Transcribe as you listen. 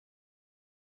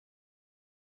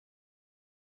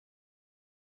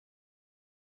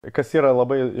Kas yra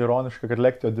labai ironiška, kad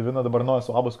Lectio Divina dabar nuojas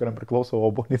Uabas, kuriam priklauso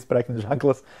Uabonys prekinis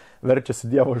ženklas, verčiasi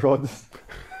Dievo žodis.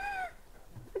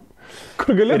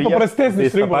 Kur galėtų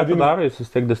paprastesnis rinkų vadinimą. Daro, jis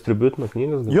vis tiek distribuitino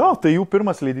knygas. Jo, tai jų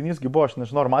pirmas leidinys buvo, aš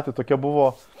nežinau, ar matė, tokia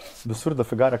buvo visur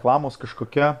dafiga reklamos,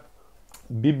 kažkokia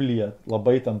Biblija,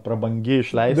 labai ten prabangiai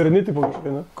išleista. Darni tipo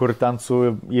kažkokia, ne? Kur ten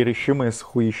su įrišimais,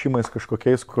 huišimais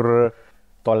kažkokiais, kur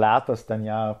Toletas ten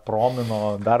ją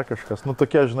promino, dar kažkas. Nu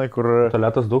tokie, žinai, kur...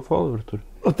 Toletas daug followerių turi.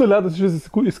 O Toletas iš vis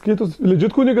įskaitos legit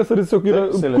kunigas, ar jis jau yra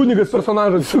kunigas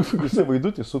personažas? Jisai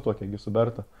Vaidutį sutuokėgi su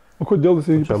Berta. O kodėl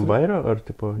jisai... Šiam Bairio, ar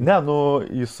tipo... Ne, nu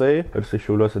jisai... Ar jisai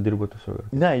Šiauliuose dirbo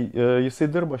tiesiog? Ne, jisai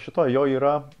dirba šito, jo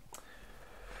yra...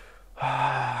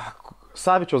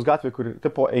 Savičiaus gatvė, kur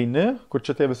tipo eini, kur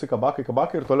čia tie visi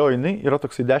kabakai ir toliau eini, yra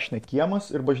toksai dešinė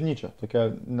kiemas ir bažnyčia.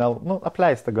 Tokia,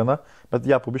 apleista gana, bet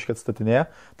ją pubiškai atstatinėja.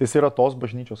 Tai jis yra tos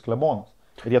bažnyčios klebonas.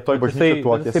 Ir jie toj bažnyčiai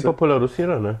tuokėsi. Jisai populiarus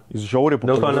yra, ne? Jis žiauriai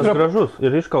populiarus. Dėl to nes gražus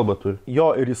ir iškalba turi. Jo,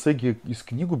 ir jis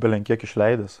knygų belenkiek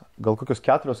išleidęs. Gal kokios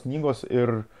 4 knygos ir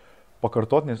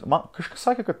pakartotinės. Man kažkas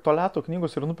sakė, kad Toleto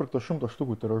knygos yra nupirktos 100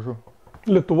 štukų tiražu.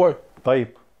 Lietuvoj.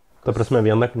 Taip. Ta prasme,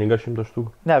 viena knyga 100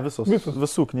 štukų? Ne,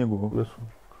 visų knygų. Visų.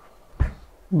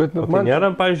 Bet net man... Tai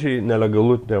nėra, pavyzdžiui,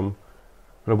 nelegalu tiem.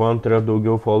 Rabam turėjo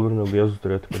daugiau followerių, negu Jėzus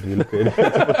turėtų po 12.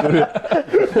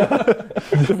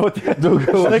 Ir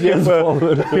daugiau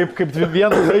followerių. Kaip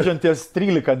vienas žaidžianties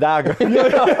 13 dega.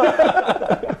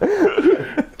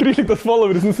 13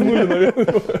 followeris nusinulino.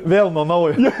 Vėl nuo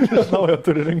naujo. Iš naujo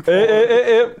turi rinkti.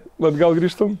 Bet gal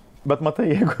grįžtam? Bet matai,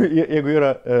 jeigu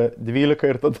yra 12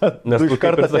 ir tada nes tu iš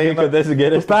karto sakai, kad esi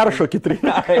geresnis. Peršoki 13.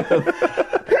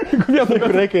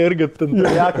 Jeigu reikia irgi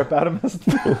jaką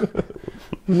permesti.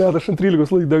 Ne, aš ant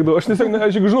 13 laik degdavau. Aš tiesiog,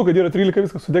 aš jeigu žinau, kad yra 13,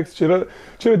 viskas sudegs. Čia yra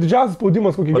didžiausias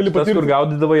spaudimas, kokį gali patirti. Kur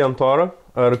gaudydavai ant oro?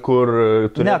 Ar kur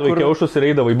turėdavai kiaušus ir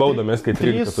eidavai baudamės, kai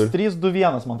 13 turi?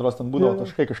 3-2-1, man atrodo, ten būdavo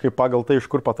taškai kažkaip pagal tai, iš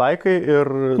kur pataikai ir...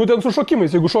 Nu, ten su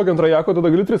šokimais, jeigu šokiant rajako, tada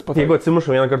gali 3 pataikai. Jeigu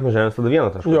atsimuša vieną kartą nuo žemės, tada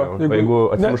 1 tašką gauni. Jeigu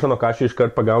atsimuša nuo kašį, iš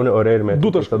karto pagauni ore ir mėtai.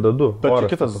 2 taškai. Tada 2. Bet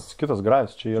čia kitas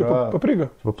grajus, čia yra... Papriga.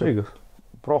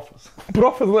 Profas.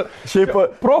 Šiaip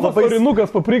profas orinukas,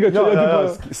 papriga,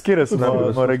 čia skiriasi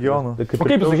nuo regionų. O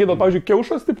kaip jūs sakydavo, pavyzdžiui,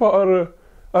 kiaušas tipo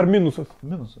ar minusas?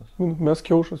 Minusas. Mes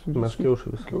kiaušas. Mes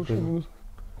kiaušas. Minusas.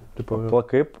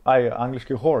 Kaip,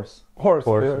 angliškai horse. Horse.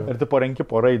 Ir tipo renki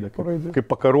po raidę. Kaip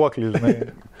pakaruoklį,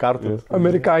 žinai, kartais.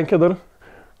 Amerikankė dar.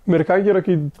 Amerikankė yra,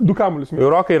 kai 2 kamuolius.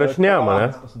 Eurokai įrašinėjama, ne?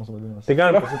 Tai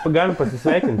galim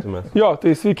pasisveikinti mes. Jo,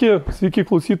 tai sveiki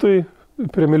klausytojai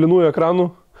prie mėlynųjų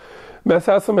ekranų. Mes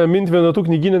esame Mint Vienetų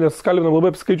knyginė, nes kalbinam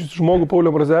labai apskaičiusi žmogų Paulių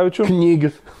Mrazevičių.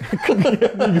 Knygis.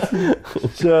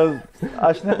 Čia,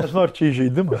 aš nežinau, ar čia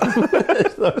įžeidimas.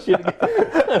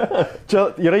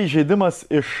 Čia yra įžeidimas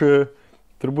iš,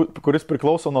 turbūt, kuris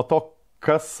priklauso nuo to,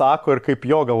 kas sako ir kaip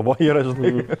jo galvoje yra,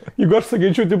 žinai. Jeigu aš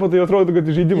sakyčiau, tipo, tai atrodo, kad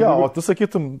įžeidimas. Jo, o tu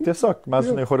sakytum, tiesiog, mes,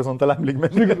 žinai, horizontaliam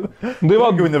lygmenį. Tai va,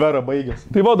 univerą baigęs.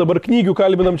 Tai va, dabar knygių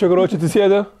kalbinam čia karočią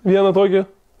atsisėdę, vieną tokį.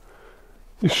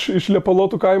 Iš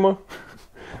Liepalotų kaimo.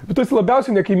 Bet tu esi labiausiai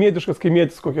nekaimietiškas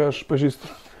kaimietis, kokią aš pažįstu.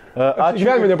 Aš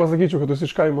gyvenime nepasakyčiau, kad tu esi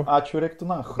iš kaimo. Ačiū, reiktų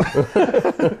nachu.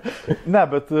 Ne,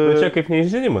 bet... Bet čia kaip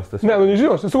neįžinimas tas. Ne,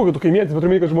 nežinau, aš nesakau, kad tu kaimietis, bet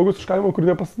turime, kad žmogus iš kaimo,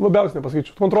 kurį labiausiai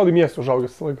nepasakyčiau. Tu man atrodo miestų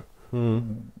užaugęs visą laiką.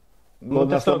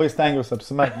 Nes labai stengiausi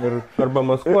apsimetti arba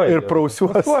maskuoji. Ir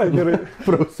prausiuosi. Maskuoji, gerai.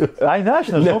 Prausiuosi. Ai, ne, aš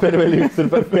nežinau. Ne per Velykas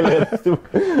ir per Kalėdas.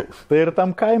 Tai ir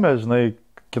tam kaime, žinai,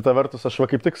 kita vertus, aš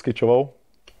va kaip tik skaičiavau.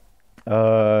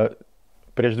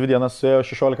 Prieš 2 dienas suėjo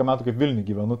 16 metų kaip Vilniuje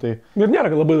gyvenu, tai... Ir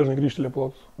nėra, kad labai dažnai grįžti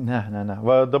Liepalotus. Ne.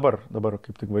 Va dabar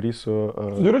kaip tik varysiu...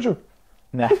 Su dviračiu?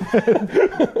 Ne.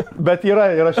 Bet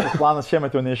yra šis planas,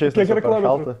 šiemet jau neišeis. Kiek yra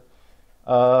kilometrų?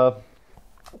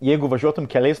 Jeigu važiuotum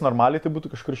keliais normaliai, tai būtų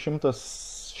kažkur 100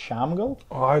 šiam gal.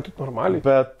 Ai, tai normaliai.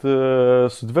 Bet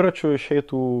su dviračiu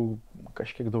išeitų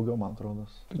kažkiek daugiau, man atrodo.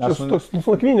 Tai čia su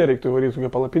nakvynė reiktų įvaryti,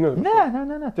 su palapinė?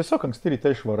 Ne. Tiesiog anksti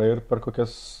ryte išvarai ir per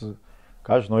kokias...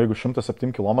 Ką žinau, jeigu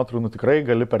 107 km, nu tikrai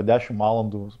gali per 10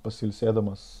 valandų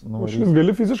pasilsėdamas nuvaryti. Aš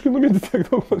gali fiziškai numinti tiek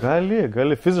daug?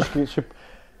 Gali fiziškai, šiaip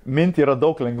minti yra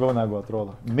daug lengviau negu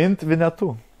atrodo. Mint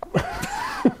Vinetų.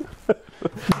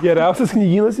 Geriausias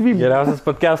knygynas Vilniuje. Geriausias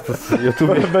podcastas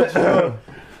YouTube'e.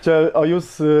 O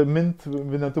jūs Mint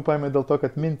Vinetų paėmė dėl to,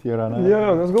 kad minti yra, ne? Ne,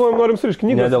 nes galvojam, norim surišti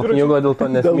knygą. Ne dėl knygų, dėl to,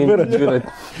 nes minti dviratį.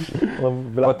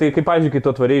 O tai kaip, pavyzdžiui, kai tu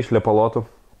atvarėjai iš Liepalotų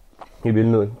į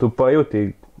Vilnių, tu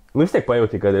pajautai, nu vis tiek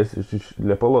pajautai, kad esi iš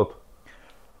Liepalotų.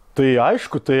 Tai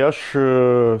aišku, tai aš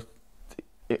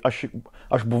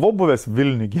buvau buvęs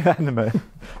Vilniuje gyvenime,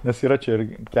 nes yra čia ir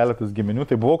keletas giminių,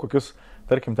 tai buvau kokius,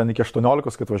 tarkim, ten iki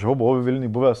 18, kad važiavau, buvau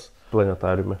Vilniuje buvęs.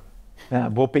 Planetariume. Ne,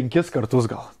 buvo 5 kartus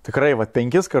gal. Tikrai,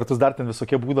 5 kartus dar ten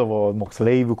visokie būdavo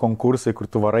moksleivių konkursai, kur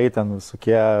tu varai ten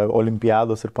visokie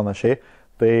olimpiados ir panašiai.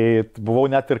 Tai buvau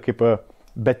net ir kaip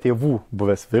be tėvų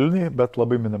buvęs Vilniui, bet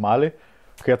labai minimaliai.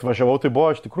 Kai atvažiavau, tai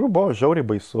buvo, iš tikrųjų, buvo žiauriai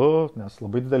baisu, nes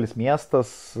labai didelis miestas,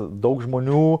 daug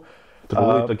žmonių.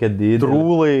 Trūlai tokie dideli.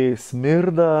 Trūlai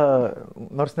smirda,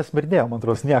 nors nesmirdėjo, man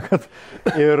atrodo, niekad.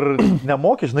 Ir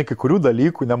nemoki, žinai, kai kurių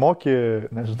dalykų, nemoki,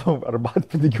 nežinau,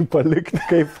 arbatpinigių palikti,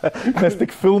 kaip mes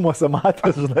tik filmuose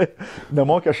matęs, žinai.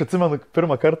 Nemoki, aš atsimenu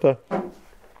pirmą kartą,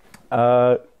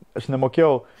 aš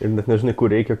nemokėjau. Ir net nežinai, kur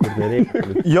reikia, kur nereikia.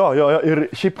 Jo, ir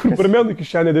šiaip... Kur barmenų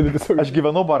kišenė dėdė tiesiog. Aš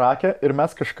gyvenau barake ir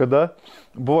mes kažkada,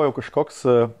 buvo jau kažkoks...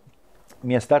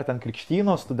 mieste ar ten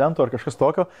Krikštyno studentų ar kažkas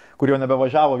tokio, kur jau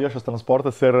nebevažiavo viešas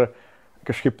transportas ir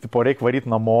kažkaip tipo reikia varyti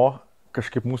namo,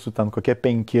 kažkaip mūsų ten kokie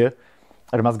 5,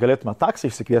 ar mes galėtume taksą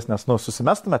išsikviesti, nes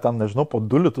susimestume ten, nežinau, po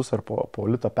 2 litus ar po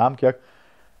litą pem kiek,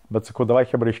 bet sakau, davai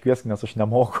hebra iškviesk, nes aš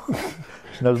nemoku.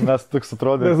 Aš nežinau, nes tik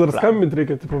atrodė. Nes dar skambinti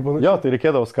reikia, tipo, panašiai. Jo, tai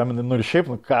reikėdavo skambinti, ir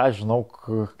šiaip, ką žinau,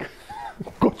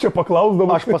 ko čia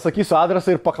paklausdavau? Aš pasakysiu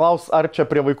adresą ir paklaus, ar čia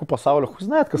prie vaikų pasaulio.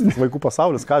 Žinai, kas tas vaikų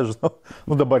pasaulis, ką žinau.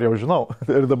 Dabar jau žinau.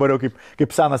 Ir dabar jau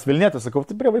kaip senas Vilnietis, sakau,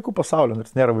 tai prie vaikų pasaulio,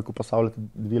 nors nėra vaikų pasaulio,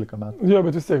 12 metų. Jo,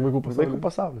 bet vis tiek vaikų pasaulis. Vaikų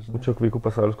pasaulis. Čia vaikų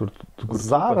pasaulis, kur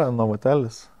Zara,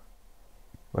 Novatelis.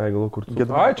 Ai, galvo, kur tu.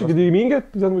 Ai, čia gėdėjimingė,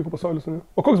 ten vaikų pasaulis. Ne?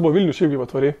 O koks buvo Vilnius šiaip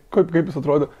atvariai? Kaip jis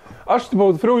atrodė? Aš,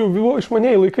 atvariau, jau buvau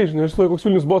išmaniai laikai, žinai, aš žinau, koks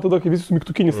Vilnius buvo tada, kai visi su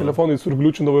mygtukiniais telefonais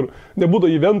surgliučindavo ir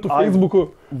nebūdavo eventų,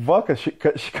 Facebook'ų. Va,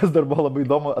 kas dar buvo labai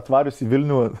įdomu, atvarius į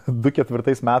Vilnių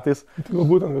 2004 metais. Tai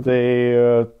būtent. Tai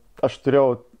aš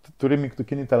turiu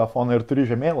mygtukinį telefoną ir turiu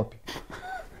žemėlapį.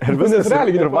 Ir viskas,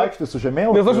 ir vaikštai su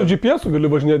žemėlapiu. Nes aš su GPS-u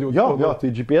galiu važinėti jau. Jo,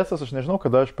 tai GPS-as, aš nežinau,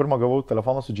 kada aš pirmą gavau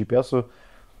telefoną su GPS-u.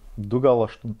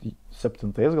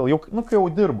 2007 gal jau, kai jau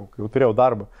dirbau, kai jau turėjau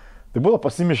darbą. Tai buvo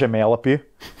pasimi žemėlapį,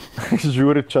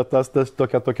 žiūri čia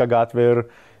tokia gatvė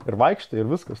ir vaikštai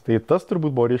ir viskas. Tai tas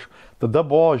turbūt buvo ryškiai. Tada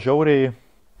buvo žiauriai,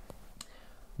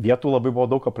 vietų labai buvo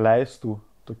daug apleistų,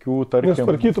 tokių tarkim.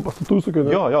 Nesparkytų pastatų sukių.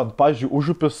 Jo, pavyzdžiui,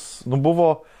 Užupis,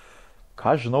 buvo,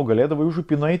 ką žinau, galėdavo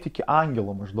Užupį nueiti iki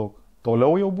Angelo maždaug.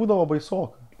 Toliau jau būdavo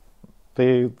baisoka.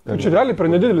 Tai čia realiai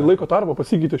per nedidelį laiko tarpą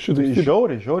pasikeitė šitą. Tai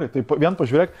žiauriai. Tai vien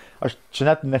pažiūrėk, aš čia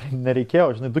net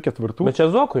nereikėjo, žinai, 2/4. Bet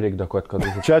čia Zuokui reikia dėkoti, kad...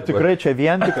 Čia tikrai, čia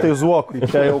vien tik tai Zuokui.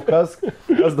 Čia jau kas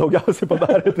daugiausiai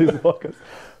padarė, tai Zuokas.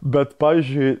 Bet,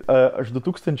 pavyzdžiui, aš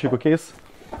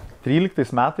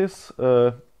 2013 metais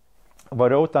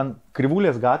variau ten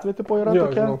Krivulės gatvė, tipo yra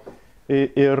tokia.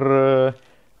 Ir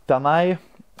tenai...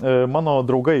 Mano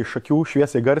draugai iš akių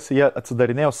šviesiai garsiai, jie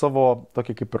atsidarinėjo savo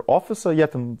tokį kaip ir ofisą, jie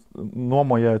ten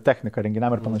nuomoja techniką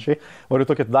renginiam ir panašiai, variu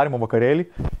tokį atidarimo vakarėlį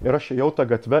ir aš ėjau tą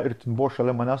gatvę ir ten buvo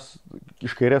šalia manęs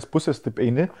iš kairės pusės, taip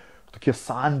eini, tokie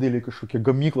sandėliai, kažkokie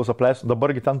gamyklos apleistų,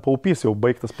 dabargi ten Paupys jau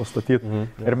baigtas pastatyti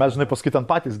ir mes, žinai, paskui ten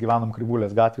patys gyvenam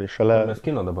Krivulės gatvėje šalia. Mes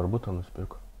kino dabar būtų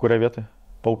nusipirko. Kurioje vietoje?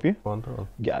 Paupy?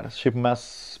 Geras. Šiaip mes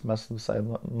visai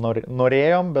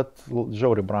norėjom, bet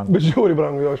žiauriai brangu. Bet žiauriai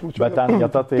brangu, jo, aš mačiau. Bet ten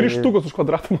vieta tai... 3 štukas už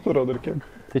kvadratą, man atrodo, ir kiek.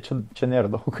 Tai čia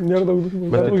nėra daug. Nėra daug.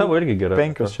 Bet tai tavo irgi gerai.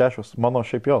 5-6. Mano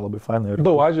šiaip jo, labai fainai.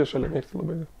 Daug Azija šalia mėgsti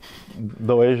labai.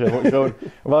 Daug Azija, žiauriai.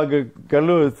 Va,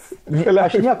 galiu...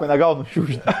 Aš nieko negaunu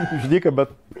uždyką,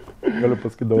 bet galiu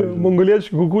pasakyti daug.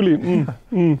 Mongoliečiai kukuliai.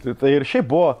 Tai ir šiaip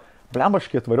buvo,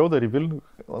 blembaškai atvariau dar į Vilnių,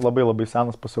 labai labai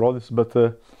senas pasirodys, bet...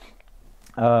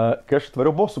 Kai aš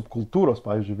atvariau, buvo subkultūros,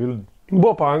 pavyzdžiui, Vilniui.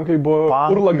 Buvo pankai, buvo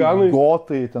urlaganai.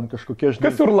 Gotai, ten kažkokie, žinai.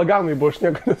 Kas urlaganai buvo, aš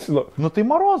niekada nežinau. Nu tai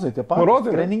marozai, tie pankai,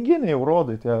 treninginiai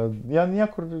urodai, jie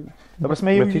niekur... Ta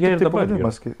prasme, jie tik tai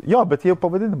pavadinimas. Jo, bet jie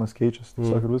pavadinimas keičiasi,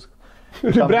 tiesiog ir viskas.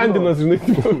 Rebrandinas, žinai.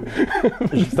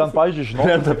 Ten, pavyzdžiui, žinau.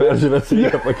 Rentą peržiūrės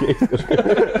reikia pakeisti kažką.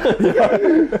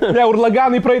 Ne,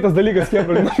 urlaganai praeitas dalykas,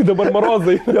 Hebra, dabar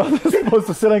marozai. Jo, tas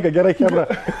susirenka, gerai,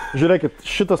 Hebra. Žiūrėkit,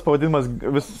 šitas pavadinimas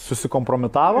vis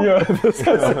susikompromitavo.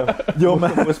 Viskas. Jau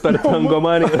mes per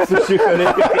tangomaniją su šika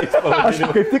reikia keisti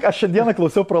pavadinimą. Kaip tik, aš šiandieną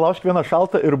klausiau Pralaužk vieną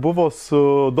šaltą ir buvo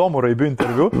su Domu Raibiu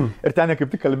interviu. Ir ten jie kaip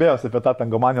tik kalbėjosi apie tą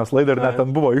tangomanijos laidą ir net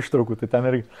ten buvo ištraukų. Tai ten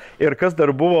irgi. Ir kas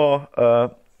dar buvo...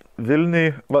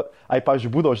 Vilniui,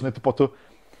 pavyzdžiui, būdavo, žinai, tu,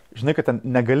 žinai, kad ten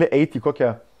negali eiti į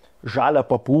kokią žalią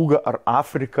papūgą ar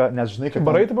Afriką, nes, žinai, kad...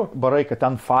 Barai, kad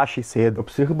ten fašiai sėdi. O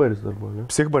psichbaris dar buvo, ne?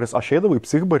 Psichbaris, aš eidavau į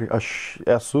psichbarį, aš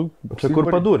esu... Čia kur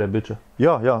padūrė, bičia.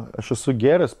 Jo, aš esu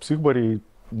geręs psichbarį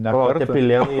ne kartą.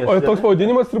 O toks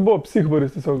pavadinimas ir buvo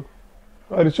psichbaris tiesiog.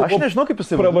 Aš nežinau, kaip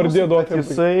jisai pravardė duoti.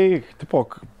 Jisai, tipo,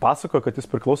 pasakojo, kad jis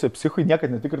priklausė psichui, niekad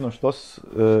netikrino šitos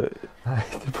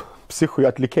psichui,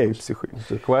 atlikėjų psichui.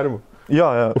 Akvariumų? Jo,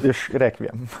 iš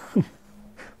Requiem.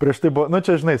 Prieš tai buvo, nu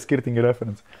čia, žinai, skirtingi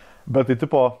referencijai. Bet tai,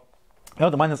 tipo, Jo,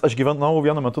 tai manęs, aš gyvenau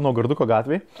vienu metu Naugarduko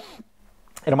gatvėje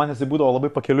ir manęs tai būdavo labai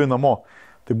pakeliui namo.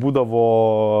 Tai būdavo,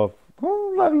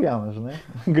 dar vienas, žinai,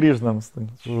 grįždams.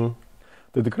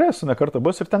 Tai tikrai esu ne kartą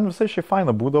bus ir ten visai šiaip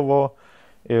faina būdavo.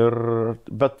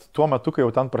 Bet tuo metu, kai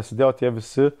jau ten prasidėjo tie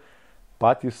visi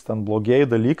patys ten blogieji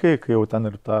dalykai, kai jau ten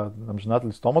ir tą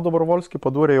amžinatelį Tomą Dobrovolskį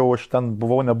padūrė, jau aš ten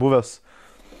buvau nebuvęs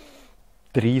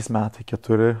 3 metai,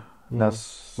 4, nes...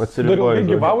 Atsiriboju.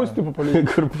 Gyvavus, tipo, policija.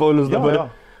 Kur Paulius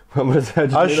dabar...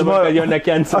 Aš žinau, kad jo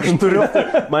nekensiu. Aš turiu.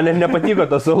 Man nepatiko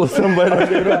tas solus sambarį.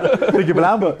 Taigi,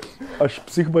 blemba, aš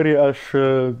psichbarį, aš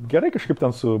gerai kažkaip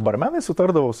ten su barmenais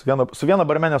sutardavau, su viena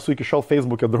barmenė esu iki šiol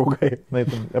Facebook'e draugai,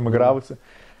 emigravusi.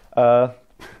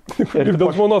 Ir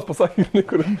dėl žmonos pasakė,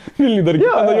 kur Vilniui dar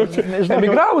gyvena, jau čia.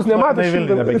 Emigravus, nematai.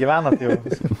 Vilniui nebegyvena, tai jau.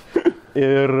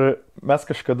 Ir mes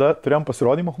kažkada turėjom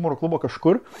pasirodymą humoro klubo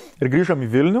kažkur ir grįžom į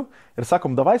Vilnių ir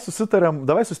sakom, davai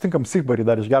susitinkam psichbarį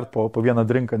dar išgert po vieną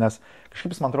drinką, nes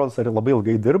kažkaip jis, man atrodo, ar labai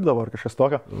ilgai dirbdavo ar kažkas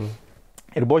tokio.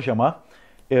 Ir buvo žiema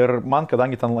ir man,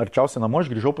 kadangi ten arčiausiai namo,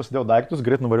 aš grįžau, pasidėjau daiktus,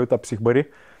 greit nuvariau tą psichbarį,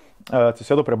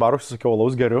 atsisėdau prie baro, sakiau,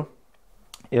 alaus geriu.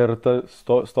 Ir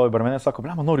stovi barmenė, sako,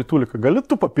 blema, nori tuliką, gali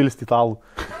tu papilsti italų?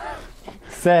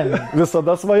 Sen,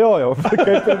 visada svajojau,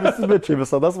 kaip ir visi bečiai,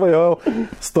 visada svajojau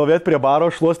stovėti prie baro,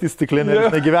 šluostyti stiklinį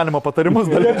ir gyvenimo patarimus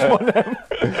dalyti žmonėm.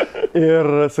 Ir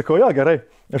sakau, jo, gerai,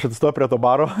 aš atsistoju prie to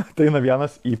baro, tai eina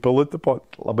vienas įpilu, tipo,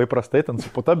 labai prastai, ten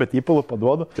su puta, bet įpilu,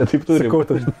 paduodu. Taip turi. Sakau,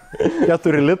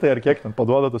 4 litai ar kiek ten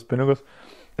paduoda tus pinigus.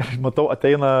 Ir matau,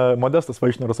 ateina Modestas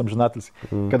Vaišnoras amžinatelis.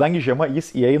 Kadangi žiema, jis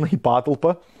įeina į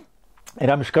patalpą. Ir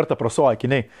jam iš karto prasoja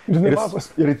akiniai. Ir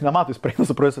jis nemato, jis praeina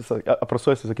su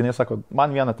prasojusiais akiniai, sako,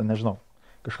 man vieną ten, nežinau,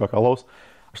 kažkokio alaus.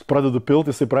 Aš pradedu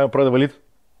pilti, jisai pradeda valyti,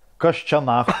 kas čia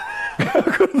nach.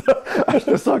 Aš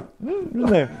tiesiog,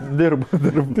 žinai, dirbu.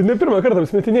 Tai ne pirmą kartą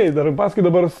apsmetinėjai, dar paskui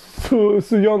dabar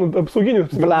su Jonu apsauginiu.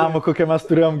 Blema, kokią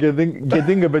mes turėjom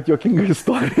gėdingą, bet juokingą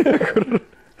istoriją, kur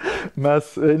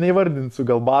mes, neįvardinsiu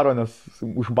gal baro, nes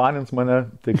užbanins mane,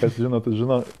 tai kas žino, tas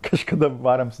žino, kažkada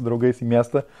varėm su draugais į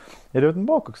miestą ir jau ten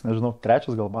buvo koks, nežinau,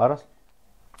 3 gal baras,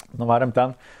 nuvarėm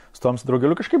ten, stovim su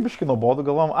draugeliu, kažkaip biškai nuobodu,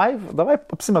 galvom, davai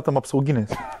apsimetam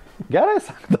apsauginiais. Gerai,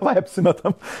 sako, davai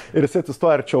apsimetam. Ir jisai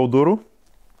atsistoja arčiau durų,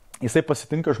 jisai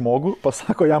pasitinka žmogų,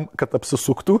 pasako jam, kad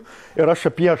apsisuktų ir aš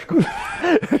apieškau.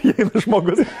 Ir jei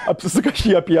žmogus apsisuka, aš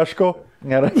jį apieškau.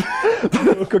 Gerai.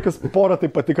 Kokias porą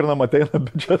taip patikrinam ateina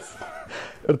bičias.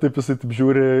 Ir taip jisai taip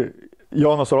žiūri,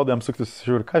 Jonas rodo jam suktis,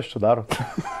 žiūri, ką aš čia daro.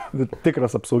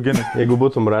 Tikras apsauginis. Jeigu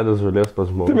būtum radęs žolės pas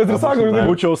žmogų. Taip, bet ir sakom,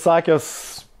 būčiau sakęs...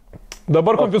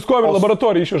 Dabar konfiskuojam ir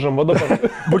laboratoriją išvežam, va dabar.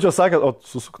 Būčiau sakęs, o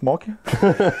susukt moki?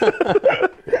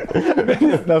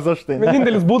 Nes aš tai ne.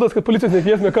 Vienintelis būdas, kad policijos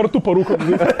nekviesime kartu parūkom.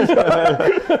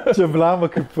 Čia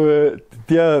blema kaip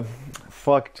tie,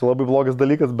 čia labai blogas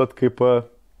dalykas, bet kaip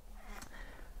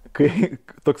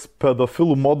toks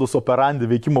pedofilų modus operandi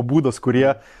veikimo būdas,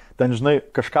 kurie ten, žinai,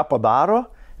 kažką padaro.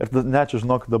 Ir ne, čia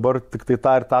žinok, dabar tik tai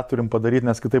tą ir tą turim padaryti,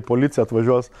 nes kitaip policija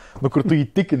atvažiuos, kur tu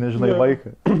įtikini, žinai,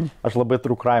 vaiką. Aš labai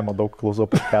true crime daug klausau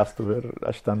podcastų ir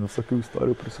aš ten visokių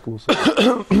istorijų prisiklausau.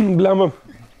 Blema,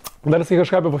 dar sakai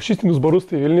kažką apie fašistinius barus,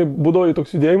 tai Vilniuje būdavo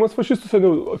toks judėjimas fašistų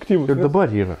seniau aktyvus. Ir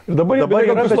dabar yra. Ir dabar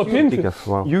yra prislopinti.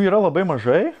 Jų yra labai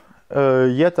mažai.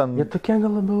 Jie tokie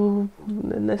gal labiau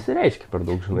nesireiškia per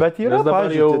daug, žinai. Bet yra,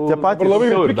 pavyzdžiui, tie patys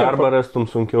labai ir darbą rastum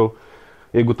sunkiau.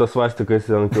 Jeigu tas vastikas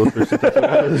ant jau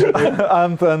prisitęs.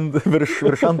 ant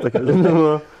virš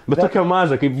antakio. Bet tokia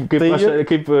maža,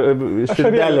 kaip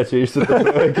širdelė čia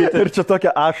išsitatuoja. Ir čia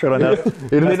tokia ašara, nes...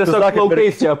 Ir tiesiog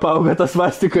plaukais čia apauga tas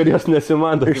vastika ir jos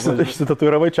nesimanda.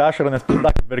 Išsitatuiravai čia ašarą, nes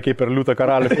pildakit verkiai per liūtą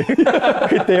karalių.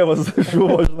 Kai tėvas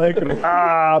žuvo, žinai, kur...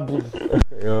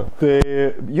 Tai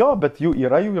jo, bet jų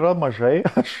yra mažai,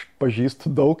 aš pažįstu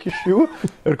daug iš jų.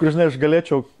 Ir kur, žinai, aš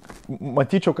galėčiau,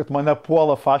 matyčiau, kad mane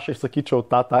puola fašai, sakyčiau,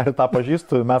 tą ir tą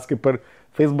pažįstu. Mes kaip ir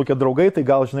Facebook'e draugai, tai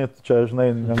gal, žinai, čia, žinai...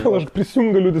 Gal aš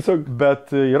prisijungiu tiesiog. Bet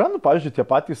yra, pavyzdžiui, tie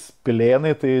patys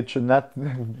pilėnai, tai čia net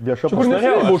vieša pasakė. Kur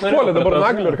nesėjau, užpuolė dabar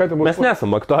naglį, ar ką tai buvo? Mes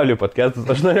nesam aktualių podcastas.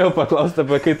 Aš norėjau paklausti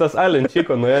apie kai tas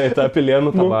Alenčiko nuėjo į tą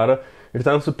pilėnų tavarą ir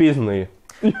ten supyznai.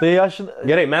 Tai aš...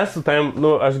 Gerai, mes su tam,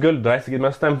 aš galiu drąsiai sakyti,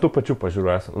 mes su tam tų pačių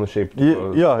pažiūrų esame, šiaip.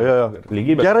 Jo.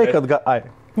 Lygybė. Gerai, kad...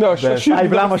 Ne, aš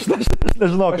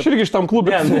nežinau. Aš irgi iš tam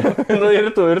klubė. Ir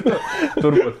tu,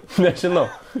 turbūt. Nežinau.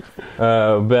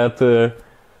 Bet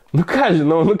Nu ką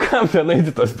žinau, nu kam ten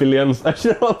eiti tos Pilėnus, aš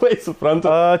nelabai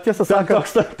suprantu. Tiesą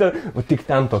sakant, tik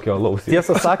ten tokio alaus.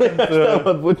 Tiesą sakant,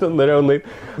 būtent norėjau nueiti.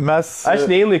 mes... Aš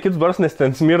neinu į kitus barus, nes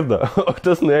ten smirda, o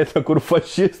tas nuėjote, kur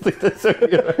fašistai tiesiog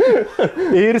yra.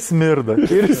 Ir smirda.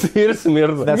 Ir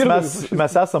smirda. Nes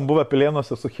mes esam buvę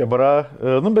Pilėnuose su Hebra,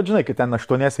 nu bet žinai, kai ten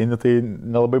 8 eini, tai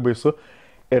nelabai baisu.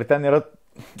 Ir ten yra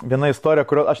viena istorija,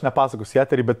 kurio aš nepasakosiu į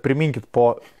eterį, bet priminkit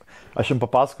aš jums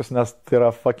papasakosiu, nes tai yra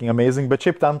fucking amazing, bet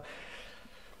šiaip ten,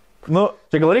 nu...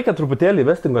 Čia gal reikia truputėlį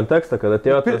įvesti kontekstą, kad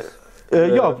atėjo tas...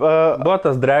 buvo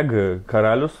tas drag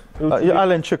karalius.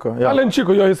 Alenčiko.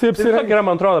 Alenčiko, jo, jisai apsirengė. Tiesiog yra,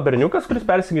 man atrodo, berniukas, kuris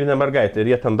persigrinė mergaitę ir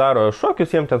jie ten daro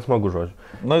šokius, jiems ten smagu žodžiu.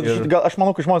 Na, aš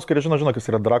manau, kad žmonės, kurie žino,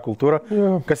 kas yra drag kultūra.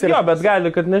 Kas yra... Jo, bet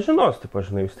gali, kad nežinos, taip aš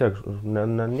žinai, vis tiek,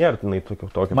 nėra tenai tokio.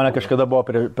 Mane kažkada buvo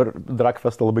per drag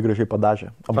festą labai gražiai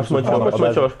padažę. Aš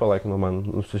mačiau, aš palaikinau, man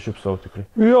nusišypsau tikrai.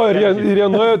 Jo, ir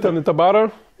jie nuėjo ten į tą barą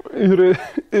ir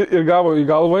gavo į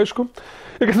galvą, aišku.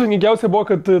 Ir kas vieningiausia buvo,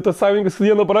 kad tas savininkas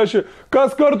dieną parašė,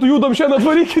 kas kartų judam šiandien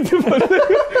atvarykite.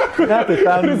 Ne, tai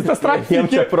ten... Tas straipsnis.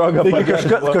 Čia proga.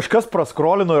 Kažkas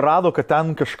praskrolino ir rado, kad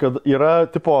ten kažkada yra,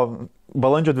 tipo,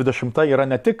 balandžio 20 yra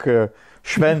ne tik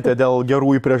šventė dėl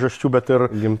gerųjų priežasčių, bet ir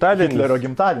Hitlerio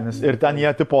gimtadienis. Ir ten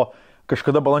jie, tipo,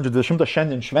 kažkada balandžio 20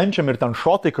 šiandien švenčiam ir ten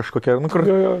šotai kažkokie.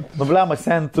 Nublema,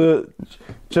 sent,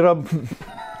 čia yra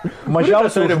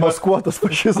mažiausiai užmaskuotas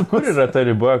fašizmas. Kur yra ta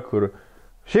riba, kur...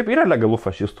 Šiaip yra legalų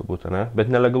fašistų būtų, ne? Bet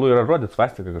nelegalų yra rodyti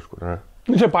svastiką kažkur, ne?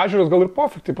 Čia pažiūros gal ir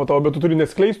pofik, po to, bet tu turi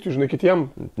neskleisti, žinai, kitiem.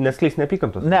 Neskleisti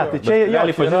neapykantos. Ne, tai čia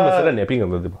realiai fašizmas yra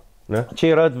neapykantos, ne? Čia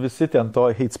yra visi ten to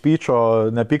hate speecho,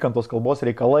 neapykantos kalbos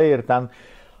reikalai ir ten,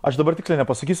 aš dabar tiksliai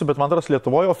nepasakysiu, bet man atrodo,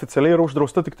 Lietuvoje oficialiai yra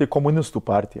uždrausta tik tai komunistų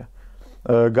partija.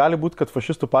 Gali būti, kad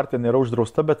fašistų partija nėra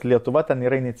uždrausta, bet Lietuva ten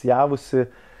yra inicijavusi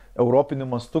europiniu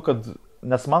mastu, kad,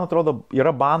 nes man atrodo,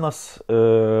 yra banas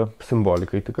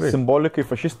simbolikai tikrai. Simbolikai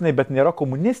fašistiniai, bet nėra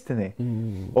komunistiniai.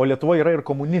 O Lietuvoje yra ir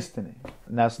komunistiniai.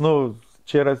 Nes, nu,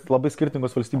 čia yra labai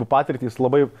skirtingos valstybių patirtys,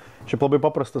 šiaip labai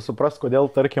paprasta suprasti, kodėl,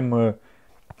 tarkim,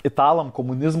 italam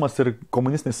komunizmas ir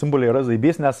komunistiniai simboliai yra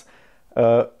zaibys, nes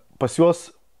pas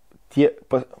juos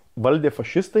valdė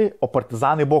fašistai, o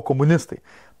partizanai buvo komunistai.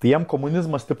 Tai jiem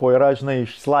komunizmas tipo yra, žinai,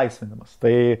 išsilaisvinimas.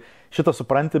 Tai šitą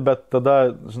supranti, bet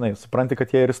tada, žinai, supranti, kad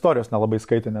jie ir istorijos nelabai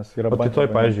skaitė, nes yra... O tai toj,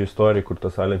 pavyzdžiui, istorija, kur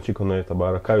tas Alenčiko nuėjo į tą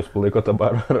barą. Ką jūs palaiko tą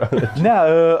barą? Ne,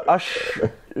 aš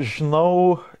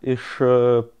žinau iš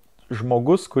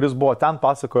žmogus, kuris buvo ten,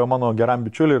 pasakojo mano geram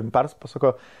bičiuliui ir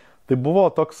perpasakojo. Tai buvo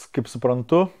toks, kaip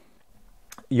suprantu,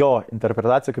 jo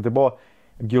interpretacija, kad tai buvo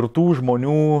girtų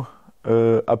žmonių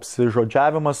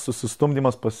apsižodžiavimas,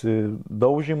 susistumdymas,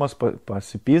 pasidaužymas,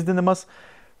 pasipyzdinimas,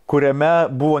 kuriame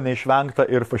buvo neišvengta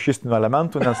ir fašistinių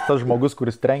elementų, nes tas žmogus,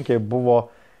 kuris trenkė,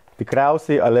 buvo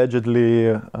tikriausiai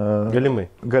allegedly galimai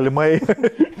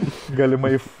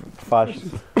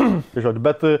fašistas.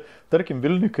 Bet tarkim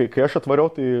Vilniui, kai aš atvariau,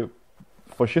 tai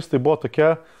fašistai buvo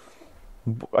tokia,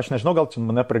 aš nežinau, gal čia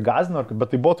mane prigazino, bet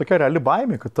tai buvo tokia reali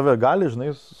baimė, kad tave gali, žinai,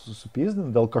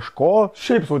 susipyzdinti dėl kažko.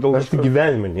 Šiaip sau dėl kažko. Aš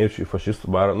gyvenime neįčiau į fašistų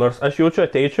barą, nors aš jaučiu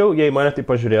ateičiau, jei mane tai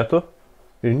pažiūrėtų.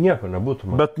 Ir nieko nebūtų.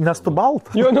 Man. Bet nes tu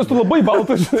baltas. Jo, nes tu labai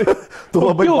baltas, žinai. Tu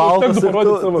labai baltas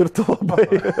ir tu labai...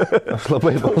 Aš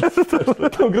labai baltas.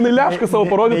 Tu grinai lešką savo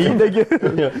parodyti. Įdegi.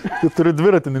 Tu turi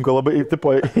dviratininko labai,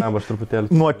 tipo... Na, aš truputėlį.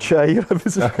 Nuo čia yra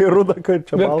visiškai ruda, kad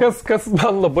čia baltas. Bet kas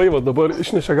man labai dabar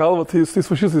išnešė galvą, tai su tais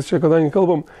fašistais čia, kadangi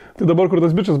kalbam, tai dabar, kur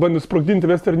tas bičias bandė sprogdinti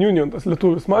Western Union, tas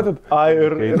lietuvis, matėt?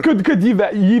 Kad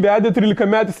jį vedė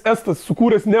 13-metis Estas,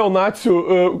 sukūręs neonacių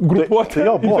grupuotę.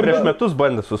 Jo, buvo prieš metus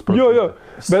bandė susprogdinti. Jo.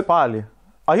 Bet spalį.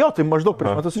 Jo, tai maždaug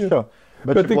prieš metus išėjo.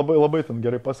 Bet tai, labai ten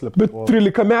gerai paslėpta. Bet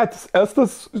 13-metis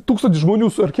Estas, 1000 žmonių,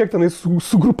 ar kiek tenai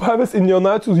sugrupavęs į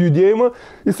neonacijų judėjimą,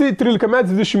 jisai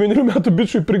 13-metis 21 metų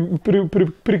bičiui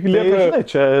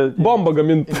prikilėta bombą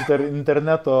gaminti.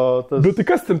 Interneto... Bet tai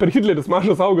kas ten per Hitleris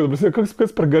mažas augas,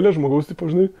 kas per galę žmogaus, taip,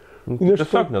 žinai?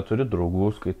 Tiesiog neturi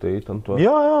draugų, skaitai ten tuo.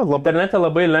 Jo, labai. Internete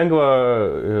labai lengva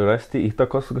rasti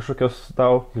įtakos kažkokios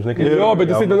tau. Žinai, jo,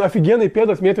 bet jisai ten aфиgenai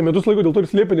pėdas mėtė metus laiko, dėl to ir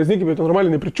slėpė, nes niekaip ten normaliai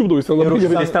nepričiūpdavo.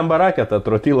 Jis ten barakė tą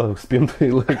trotylą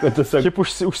spintai laiko tiesiog. Šiaip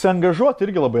užsiangažuoti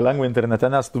irgi labai lengva internete,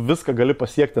 nes tu viską gali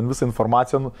pasiekti, ten visą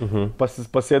informaciją,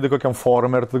 pasėdi kokiam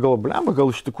forume ir tu galvoji,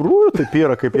 gal iš tikrųjų taip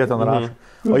yra, kaip jie ten rašo.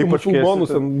 O ypač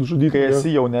kai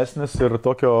esi jaunesnis ir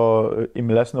tokio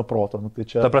imlesnio proto. Tai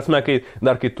čia... Ta prasme, kai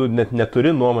tu net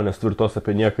neturi nuomonės tvirtos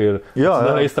apie nieką ir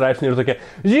darai straipsnį ir tokie,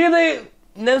 žydai,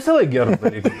 ne visą laiką gerų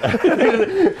dalykų.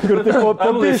 Kur tai buvo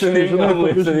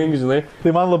pavyzdžiai, žinai.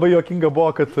 Tai man labai juokinga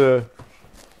buvo, kad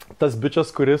tas bičias,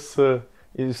 kuris,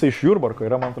 jisai iš Jurbarko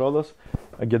yra, man atrodo,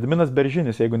 Gediminas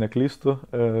Beržinis, jeigu neklystu,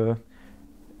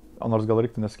 nors gal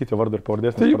reiktų nesakyti jo vardą ir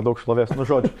pavardės, nes per daug šlovės, nu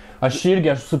žodžiu. Aš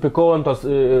supykau ant tos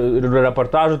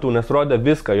reportažų, tų, nes rodė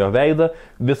viską, jo veidą,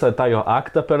 visą tą jo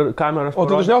aktą per kameras. O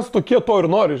tai dažniausiai tokie to ir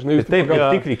nori, žinai. Taip,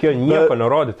 tik reikėjo nieko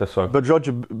nerodyti tiesiog. Bet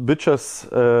žodžiu, bičias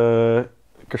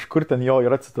kažkur ten jo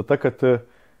yra citata, kad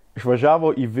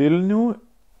išvažiavo į Vilnių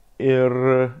ir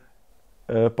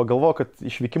pagalvojo, kad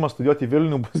išvykimas studijuoti į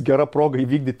Vilnių bus gera proga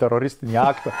įvykdyti teroristinį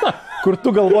aktą. Kur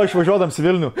tu galvoji išvažiuodams į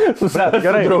Vilnių?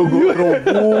 Gerai,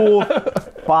 draugų,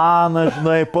 pana,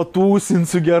 žinai,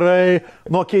 patūsinsiu gerai,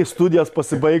 nu, okei, studijas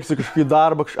pasibaigsiu, kažkokį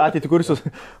darbą, ateitį kursiu.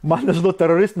 Man, nežinau,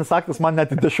 teroristinis aktas man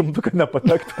net į 10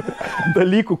 nepatektų.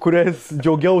 Dalykų, kuriais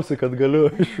džiaugiausi, kad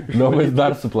galiu. Jis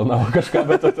dar suplanavo kažką,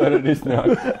 bet to teroristinio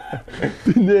akto.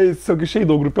 Ne, jis tiesiog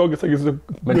išeidavo grupiogį, sakys.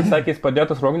 Bet jis sakė, jis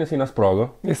padėtas sprognis, jis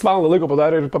nesprogo. Jis valandą laiko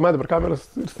padarė ir pametė per kameras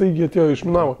ir staigiai atėjo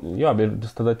išminavo. Jo, bet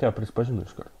jis tada atėjo prisipažino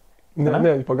iš karto. Ne,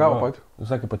 jį pagavo patį. Jis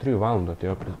sakė, po 3 valandų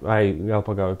atėjo, gal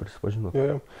pagavo ir prisipažino.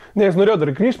 Jo. Ne, jis norėjo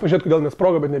dar grįžti, pažiūrėti, kodėl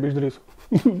nesprogo, bet nebeišdarysiu.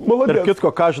 Malodės. Ir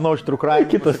kitko, ką žinau iš True Crime.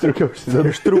 Kitas triukiau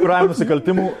užsideda. Iš True Crime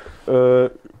nusikaltimų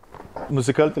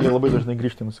nusikaltėliai labai dažnai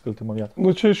grįžti į nusikaltimo vietą.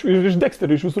 Nu, čia iš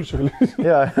Dexterio, iš visur čia gali.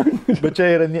 Ja, bet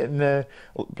čia yra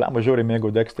Lemba žiauriai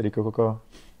mėgau Dexterį iki kokio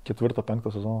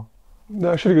 4-5 sezono.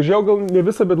 Ne, aš irgi žiūrėjau, gal ne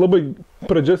visą, bet labai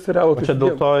pradžia serialo. Čia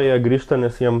dėl to jie grįžta,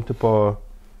 nes jiem tipo...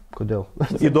 Kodėl?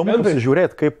 Įdomu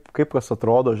pasižiūrėti, kaip kas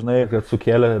atrodo, žinai. Kad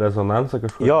sukėlė rezonansą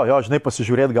kažkur. Jo, žinai,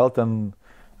 pasižiūrėti, gal ten,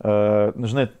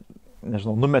 žinai,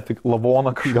 nežinau, numeti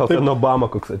lavoną kažką. Gal ten Obama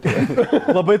koks atėjo.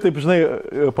 Labai taip, žinai,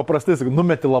 paprastai,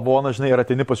 numeti lavoną, žinai, ir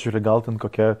ateini pasižiūrėti, gal ten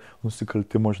kokia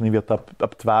nusikaltimo, žinai, vieta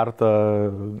aptverta.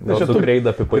 Gal tu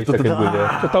kreida apipaišė, kaip gulė.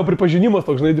 Čia tau pripažinimas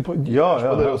toks, žinai, tipo, jo.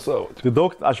 Tai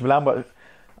daug, Lemba,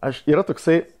 yra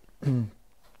toksai...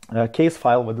 Case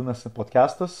File vadinasi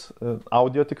podcastas,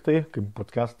 audio tik tai, kaip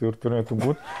podcastai ir turėtų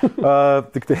būti,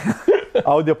 tik tai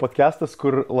audio podcastas,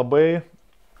 kur labai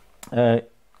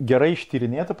gerai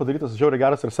ištyrinėta, padarytas žiauriai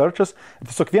geras researchas.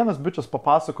 Tiesiog vienas bičias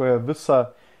papasakoja visą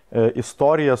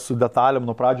istoriją su detalėm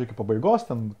nuo pradžio iki pabaigos,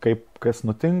 ten kaip kas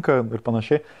nutinka ir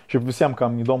panašiai. Šiaip visiems,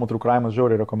 kam įdomu True Crime,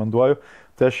 žiauriai rekomenduoju.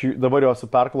 Tai aš dabar jau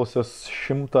esu perklausęs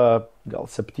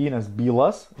 107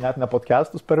 bylas, net ne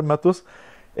podcastus per metus.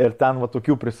 Ir ten va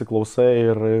tokių prisiklausai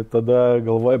ir tada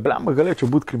galvoji, blemba, galėčiau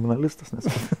būti kriminalistas,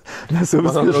 nes jau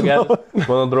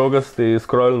mano draugas tai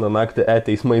scrollina naktį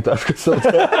eteismai.lt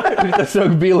ir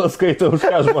tiesiog bylas skaito, už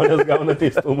ką žmonės gauna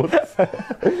teistumus.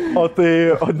 O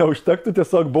neužtektų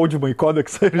tiesiog baudžiamąjį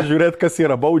kodeksą ir žiūrėti, kas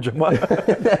yra baudžiama.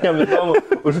 Jam įdomu,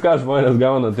 už ką žmonės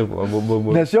gauna, tipo,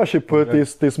 Nes jo, šiaip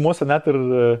teismuose net ir...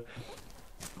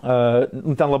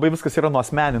 ten labai viskas yra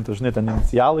nuosmeninta, žinai, ten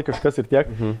inicialai kažkas ir tiek,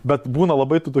 bet būna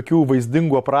labai tų tokių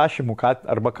vaizdingų aprašymų,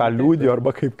 arba ką liūdėjo, arba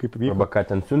kaip vyko. Arba ką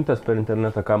ten siuntęs per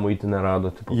internetą, ką muitį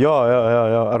nerado. Tipo. Jo,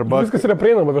 arba... Viskas yra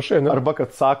prieinama viešai, ne? Arba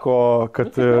kad sako,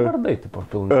 kad... Vardai, tipo,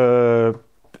 pilnai.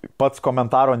 Pats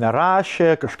komentaro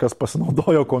nerašė, kažkas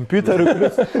pasinaudojo kompiuteriu,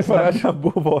 kuris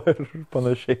buvo ir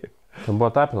panašiai. Ten buvo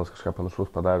Tapinas kažką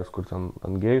panašaus padaręs, kur ten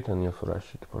ant gėjų ten jie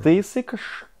surašė. Tipo. Tai jisai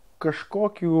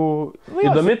kažkokių...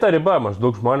 Įdomi ta riba,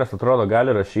 maždaug žmonės atrodo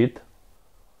gali rašyti.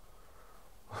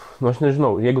 Nu, aš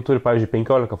nežinau, jeigu turi, pavyzdžiui,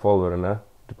 15 followerių, ne?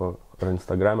 Tipo, ar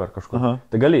Instagram ar kažkur.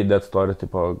 Tai gali įdėti story,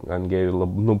 tipo, ant gėjų,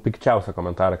 pikčiausią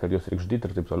komentarą, kad jūs reikia žudyti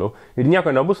ir taip toliau. Ir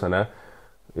nieko nebus, ne?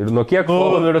 Ir nuo kiek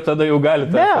followerių tada jau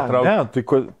galite patraukti?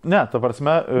 Ne, ta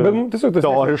prasme, tiesiog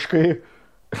teoriškai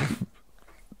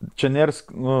čia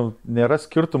nėra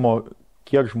skirtumo,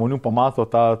 kiek žmonių pamato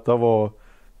tą tavo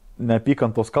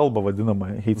neapykantos kalbą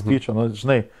vadinamą, hate speech,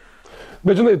 žinai.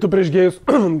 Bet žinai, tu prieš gėjus,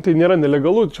 tai nėra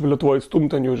nelegalu, čia Lietuvoje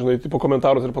stumti ant jų, žinai, tipo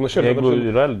komentarus ir panašiai. Jeigu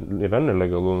yra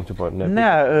nelegalu, tipo,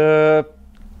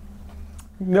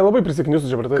 nelabai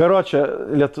prisikniusiu čia prie tai. Karočią,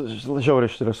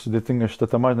 žiauriai yra sudėtinga šitą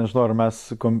temą, nežinau, ar mes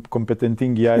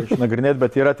kompetentingi ją išnagrinėti,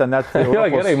 bet yra ten net... Jo,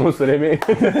 gerai, mūsų rėmėjai.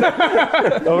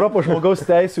 Europos žmogaus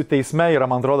teisų teisme yra,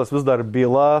 man atrodo, vis dar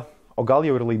byla, o gal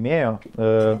jau ir laimėjo,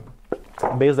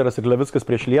 Beizdaras ir Levickas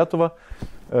prieš Lietuvą,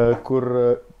 kur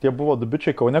tie buvo du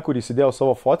bičiai Kaune, kur įsidėjo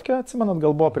savo fotkę, atsimenat,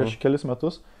 gal buvo prieš kelis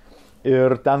metus.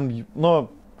 Ir ten,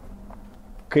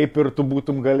 kaip ir tu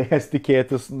būtum galėjęs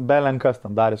tikėtis, belenkas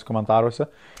ten darys komentaruose.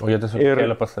 O jie tiesiog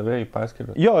kėlė pas save į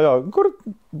paskyrą? Jo, kur,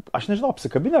 aš nežinau,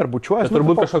 apsikabinę ar bučiuojas. Tai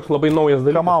turbūt kažkoks labai naujas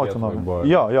dalykas. Kamautino.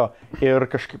 Jo. Ir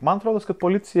kažkaip, man atrodo, kad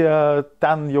policija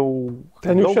ten jau...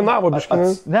 Ten jau šienavo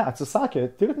biškinai. Ne, atsisakė,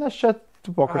 tik nes čia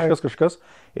tipo kažkas.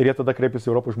 Ir jie tada kreipėsi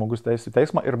į Europos žmogus teisų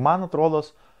teismą. Ir man atrodo,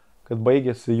 kad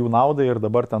baigėsi jų naudai ir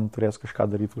dabar ten turės kažką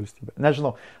daryti valstybė.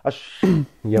 Nežinau, aš...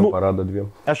 Jiem parado dviem.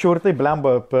 Aš jau ir taip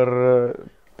blemba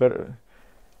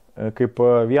kaip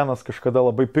vienas kažkada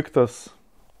labai piktas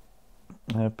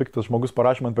Piktas žmogus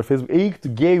parašė man per Facebook, eik tu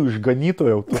gėjų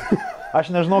išganytojau.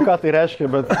 Aš nežinau, ką tai reiškia,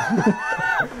 bet...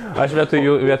 Aš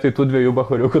vietoj tų dviejų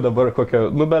bachoriukų dabar kokią,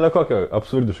 belė kokią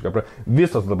absurdišką.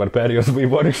 Visos dabar perėjos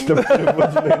Vaivorykštė.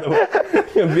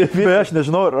 Tai aš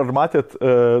nežinau, ar matėt,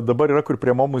 dabar yra kur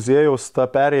prie Mo muziejaus ta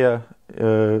perėja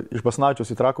iš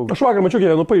Basanavičiaus į Trakų. Aš vakar mačiau,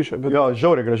 jie nupaišė. Bet... Jo,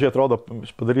 žiauriai gražiai atrodo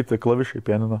padaryti klavišai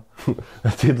pianiną.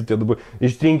 Ateitų tie dabar,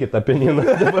 ištrinkit tą pianiną.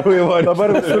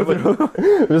 Dabar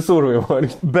visur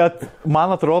Vaivorykštė. Bet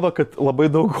man atrodo, kad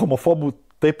labai daug homofobų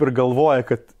taip ir galvoja,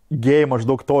 kad gėjai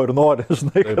maždaug to ir nori,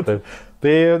 žinai. Taip.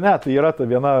 Tai ne, tai yra ta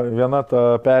viena ta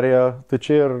perėja, tai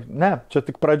čia ir, ne, čia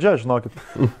tik pradžia, žinokit.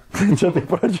 Čia tik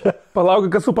pradžia. Palauk,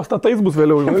 kas su pastatais bus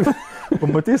vėliau, žinai.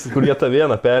 Pamatysit. Kur jie tą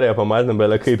vieną perėją pamatėm,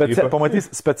 belė kaip.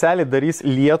 Pamatys, specialiai darys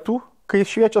lietų, kai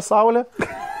šviečia saulė,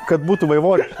 kad būtų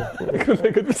Vaivorykštė.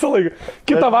 Kad visą laiką.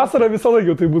 Kitą vasarą visą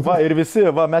laiką tai bus.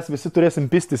 Mes visi turėsim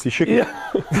pistis į šį.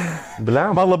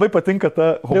 Blem. Man labai patinka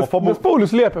ta homofobų... Nes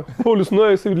Paulius liepia. Paulius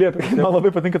nuėjus ir liepia. Man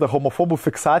labai patinka ta homofobų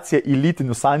fiksacija į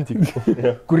lytinių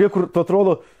santykių. Kur tu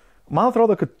atrodo... Man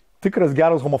atrodo, kad tikras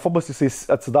geras homofobas, jisai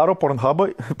atsidaro Pornhubą,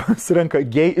 pasirenka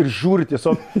gej ir žiūri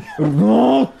tiesiog.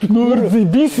 Ir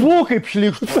vyslu kaip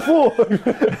šlykštų.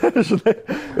 Žinai.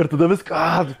 Ir tada viską...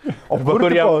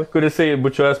 Kur jisai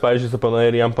bučiuojas, pavyzdžiui, su pana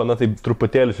ir jam pana taip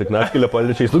truputėlį šiknaškilę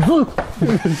paliečia.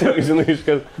 Žinai,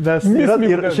 iškart. Nes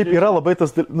šiaip yra labai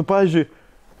tas... Pavyzdžiui,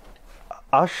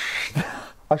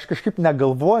 aš kažkaip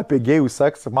negalvoju apie gėjų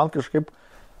seksą. Man kažkaip...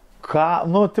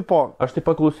 Aš taip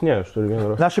paklausinėjau, aš turiu vieną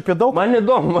raštą. Ne, aš apie daug... Man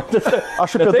įdomu,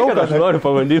 Aš apie daug... Aš noriu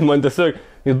pabandyti, man tiesiog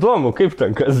įdomu, kaip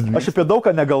ten kas... Aš apie daug ką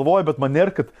negalvoju, bet man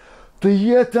ir, kad... Tai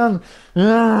jie ten...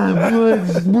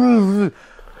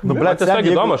 Tiesiog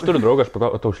įdomu, aš turiu draugą, aš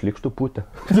pakau, o tau šlykštų putę.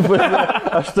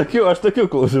 Aš tokių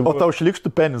klausimų. O tau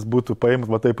šlykštų penis būtų paimt,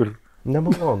 va taip ir...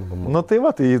 Nemalonu. Tai va,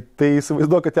 tai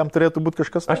įsivaizduoju, kad jam turėtų būti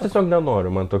kažkas... Aš tiesiog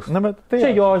nenoriu, man toks... Tai čia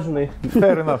jo, žinai.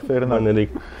 Fair enough. Man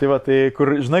nereikia. Tai va, tai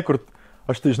kur, žinai, kur...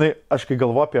 Aš kai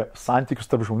galvoju apie santykius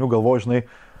tarp žmonių, galvoju, žinai,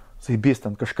 saibys,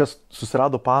 ten kažkas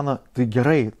susirado paną, tai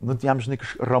gerai, jam, žinai,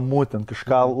 ramu, ten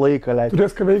kažką laiką leidžia.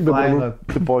 Turės ką veikti dabar.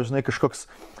 Tipo, žinai, kažkoks,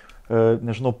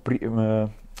 nežinau,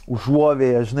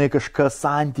 užuovėje, žinai, kažkas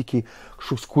santykiai,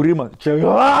 kažkoks kūrimas. Čia,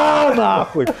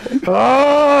 nahui.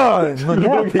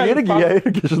 Tai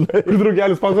irgi, žinai. Ir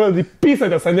draugelis pasakoja, tai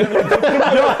pysatės, ne?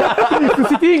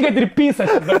 Susitinkat ir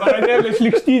pysatės. Dabar nervė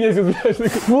šlikštynės jūs.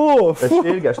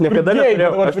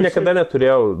 Aš niekada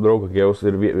neturėjau draugą gėjaus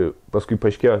ir paskui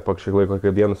paaiškėjo po kažkiek laiko,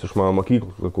 kad vienas iš mano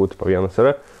mokyklų laikų, tipo vienas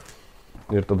yra.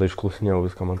 Ir tada išklausinėjau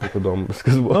viską, man taip įdomu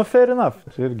viskas buvo. Fair enough,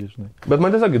 tai irgi, žinai. Bet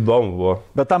man tiesiog įdomu buvo.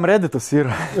 Bet tam Redditas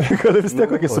yra. Kad vis tiek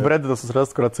kokį subredditas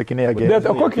susirast, kur atsakinėja gėjai. Bet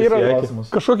o kokia yra,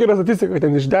 kažkokia yra statistika,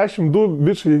 ten iš 10 2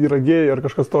 bičiai yra gėjai ar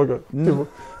kažkas tokio.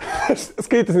 Aš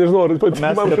skaitęs, nežinau, ar pati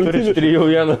man turi iš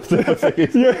 3-1, tai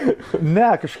pasakyti. Ne,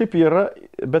 kažkaip yra,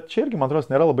 bet čia irgi, man atrodo,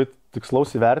 nėra labai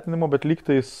tikslaus įvertinimo, bet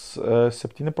lygtais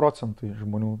 7%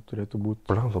 žmonių turėtų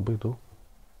būti. Labai daug.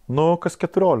 Kas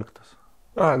 14.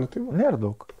 Tai va. Nėra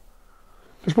daug.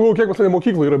 Aš pagalvoju, kiek pas mane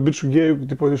mokyklai yra bičių gėjų,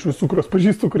 tipo, iš visų, kurios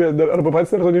pažįstu, kurie arba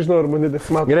patys nėra to nežinau, arba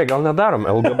nesimato. Gerai, gal nedarom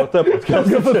LGBT podcast.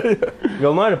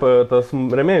 Gal nori tas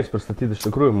remėjus pristatyti iš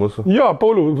tikrųjų mūsų? Jo,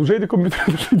 Pauliau, žaidži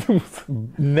kompiuterių žaidimus.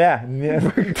 Ne.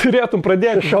 Turėtum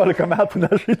pradėti. 16 metų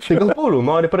nežaidžiu. Gal Pauliau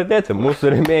nori pradėti?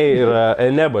 Mūsų remėjai yra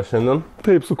Eneba šiandien.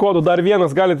 Taip, su kodu dar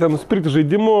vienas galite nusipirkti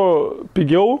žaidimų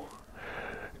pigiau.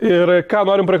 Ir ką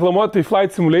norim reklamuoti, tai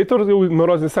Flight Simulator, jau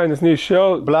Meros visai nesnei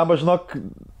išėjo. Blemba, žinok,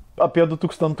 apie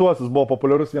 2000-uosius buvo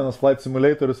populiarus vienas Flight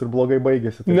Simulatorius ir blogai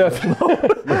baigėsi. Net.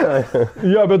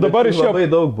 Jo, bet dabar išėjo... Labai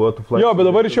daug buvo tų Flight. Jo, bet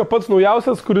dabar išėjo pats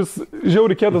naujausias, kuris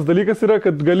žiauriai kietas dalykas yra,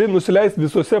 kad gali nusileisti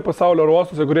visose pasaulio oro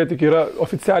uostuose, kurie tik yra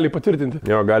oficialiai patvirtinti.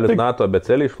 Jo, gali NATO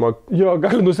abėcėlį išmokti. Jo,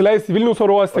 gali nusileisti Vilniaus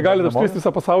oro uoste, gali apskristi visą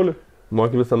pasaulį.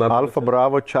 Moki visą NATO. Alfa,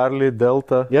 Bravo, Charlie,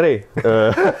 Delta. Gerai.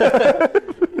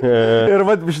 Ir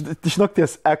vad, žinok,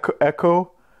 ties Echo,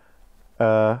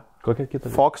 kokia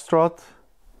kita? Foxtrot,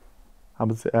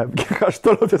 aš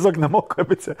toliau tiesiog nemoku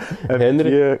abc.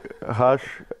 Henry.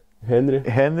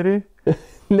 Henry.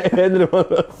 Ne, Henry,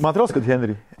 man atrodo, kad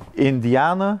Henry.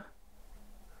 Indiana.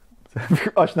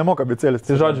 Aš nemoku abecėlis.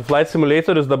 Tai žodžiu, Flight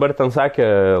Simulatorius dabar ten sakė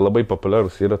labai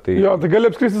populiarus yra. Tai... Jo, tai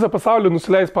gali apskristi visą pasaulį,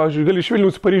 nusileisti, pavyzdžiui, gali iš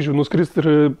Vilniaus į Paryžių nuskristi ir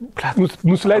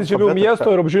nusileisti žemiau miesto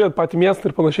ir apžiūrėti patį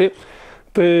miestą ir panašiai.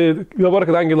 Tai dabar,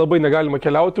 kadangi labai negalima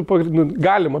keliauti,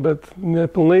 galima, bet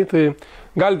nepilnai, tai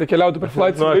galite keliauti per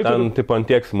Flight Simulator. Ten tipo ant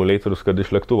tiek simuliatorius, kad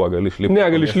iš lėktuvo gali išlipti. Ne,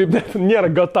 gali išlipti, nėra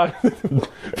gata.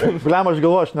 Bliam, aš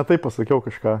galvoju, aš netai pasakiau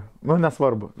kažką. Nu,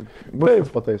 nesvarbu.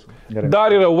 Taip, pataisu.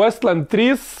 Dar yra Wasteland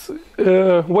 3.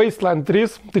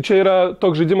 Tai čia yra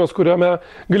toks žaidimas, kuriame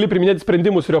gali priminėti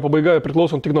sprendimus ir jo pabaiga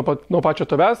priklauso tik nuo pačio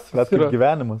tavęs. Bet kaip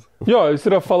gyvenimas. Jo, jis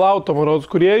yra Fallouto, man rodos,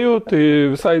 kuriejų, tai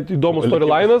visai įdomus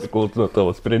storylinas.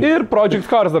 Ir Project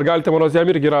Cars, dar galite, man rodos, jam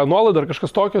irgi yra nuolaida ar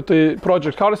kažkas tokio, tai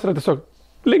Project Cars yra tiesiog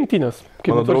lenktynės.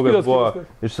 Mano draugas buvo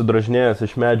išsidražinėjęs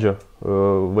iš medžio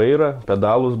vairą,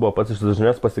 pedalus buvo pats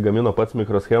išsidražinėjęs, pasigamino pats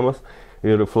mikroschemas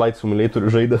ir Flight Simulator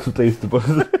žaidė su tais, tipo,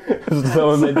 su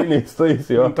savo mediniais tais,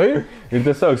 jo. Tai? Ir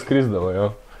tiesiog skrisdavo,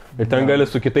 jo. Ir ten gali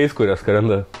su kitais, kurie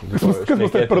skrenda. Kas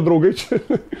mus taip per draugai čia?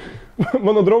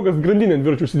 Mano draugas grandinė ant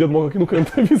dviračių užsidėt moka, kai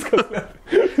nukrenta viskas.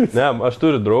 Ne, aš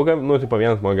turiu draugą, nu, tipo,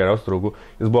 vienas mano geriausių draugų.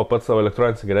 Jis buvo pats savo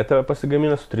elektroninę cigaretę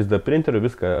pasigaminęs su 3D printeriu,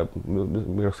 viską,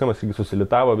 mikroschemas irgi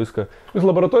susilitavo, viską. Jis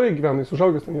laboratorijoje gyvena, jis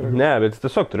užaugęs ten yra. Ne, bet jis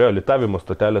tiesiog turėjo litavimo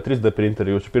stotelę, 3D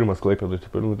printerį, jau čia pirmas Klaipėdoj,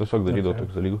 nu, tiesiog darydavo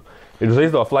tokius dalykus. Ir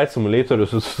žaisdavo Flight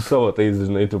Simulatorius su savo tais,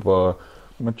 žinai, tipo...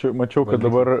 Mačiau, kad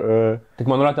dabar... Tik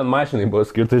man ten mašinai buvo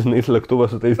skirtas, žinai,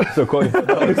 lėktuvas su tais tiesiog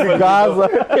Gazą.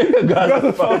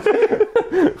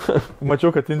 Mačiau,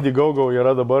 kad Indiegogo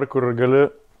yra dabar, kur gali,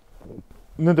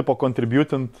 nu, tipo,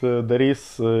 contributant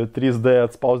darys 3D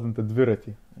atspausdintą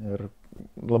dviratį. Ir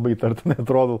labai tartinai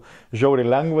atrodo žiauriai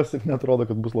lengvas ir netrodo,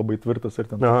 kad bus labai tvirtas ir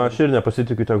ten. Aha, aš ir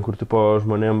nepasitikiu ten, kur, tipo,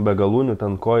 žmonėm be galūnių,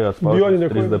 ten koja atspausdinta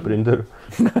 3D printeriu.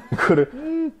 Kur...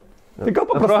 Tai gal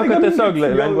paprastai, kad tiesiog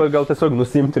lengva gal tiesiog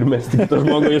nusimti ir mesti kitą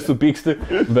žmogų, jis supyksti,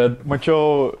 bet...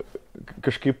 Mačiau,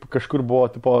 kažkur buvo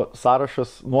tipo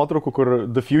sąrašas nuotraukų, kur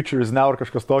The Future is Now ar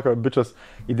kažkas tokio, bičias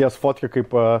įdėjęs fotkę,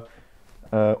 kaip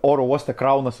oro uoste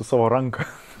kraunasi savo ranką.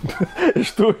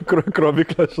 Iš tų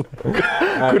kroviklę,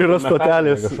 kur yra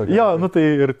stotelės. Jo, nu tai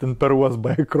ir ten per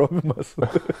USB krovimas.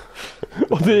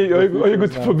 O tai, jeigu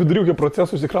tipo viduriukio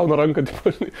procesų įsikrauna ranką,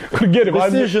 tipo, kur geri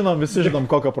vandenį. Visi žinom,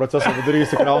 kokio proceso vidury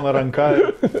įsikrauna ranka.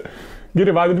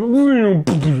 Geri vandenį,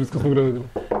 viskas nugrėdė.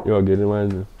 Jo, geri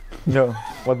vandenį. Jo,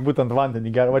 vat būtent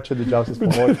vandenį geria, va čia didžiausias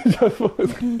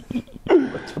pavojus.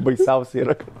 Čia baisiausia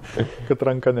yra, kad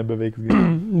ranka nebeveiks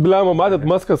gerai. Blemo, matėt,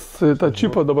 Muskas tą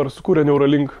čipą dabar sukūrė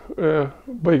Neuralink,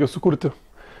 baigė sukurti.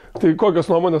 Tai kokios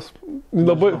nuomonės?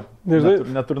 Labai, nežinai.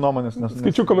 Neturiu nuomonės, nes...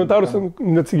 Skaičiu komentarus,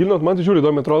 neatsigilinot, man tai žiūri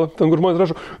įdomi atrodo. Ten, kur žmonės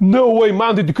rašo, no way,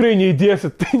 man tai tikrai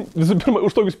neįdėsit. Tai visų pirma,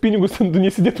 už tokius pinigus ten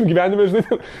neįsidėtum gyvenime, žinai,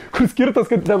 ten, kur skirtas,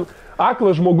 kad ten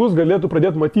aklas žmogus galėtų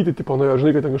pradėti matyti, tipo, nu jo,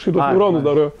 žinai, kad ten kažkaip tos neuronus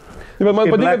daro.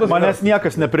 Manęs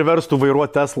niekas nepriverstų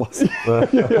vairuoti Teslas.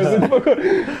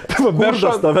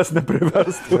 Kurdas tavęs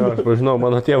nepriverstų. Aš pažinau,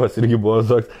 mano tėvas irgi buvo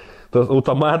toks. Tas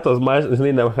automatas,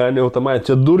 žinai, ne mechaninė automatė,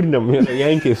 čia durniam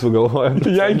jankiai sugalvoja.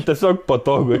 Jankiai tiesiog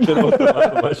patogu, čia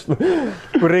automatų mašina.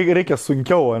 Kur reikia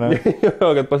sunkiau, ne?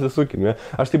 Jo, kad pasisukim.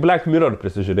 Aš tai Black Mirror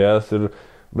prisižiūrėjęs ir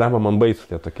blema man baisu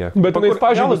tie tokie. Bet tenais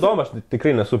pažiūrėjau, įdomu, aš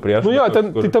tikrai nesu prieš. Nu jo,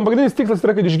 ten pagrindinis tikslas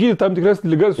yra, kad išgydyti tam tikras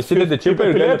ligas. Įsidėti čipą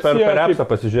ir gali per appsą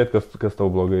pasižiūrėti, kas tau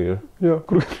blogai yra. Jo,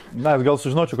 kur... Na, gal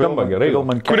sužinočiau,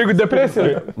 kur jeigu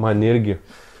depresija. Man irgi.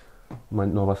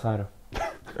 Man nuo vasario.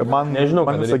 Man nežinau,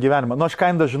 man visą gyvenimą. Nu, aš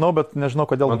kinda žinau, bet nežinau,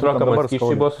 kodėl. Man atrodo, kad dabar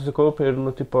skaičiai buvo susikaupę ir,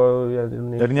 nu, tipo...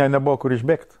 Ir nebuvo kur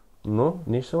išbėgti. Nu,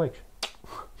 neišsivaikščiai.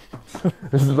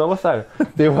 Nuo vasario.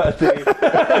 Tai va, tai...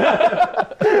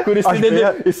 Kur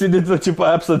įsidėti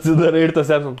čipą apps atsidarai ir tas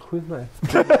apps... Hui, na.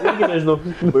 Irgi nežinau.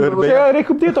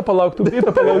 Reikia updėto palaukti.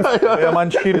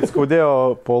 Man šįryt skaudėjo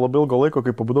po labai ilgo laiko,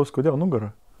 kai pabudau, skaudėjo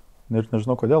nugarą.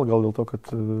 Nežinau kodėl, gal dėl to, kad...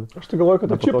 Aš tai galvoju,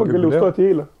 kad tą čipą gali užstoti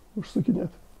eilę.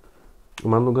 Užsukinėti.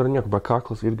 Man nugarą nieko, be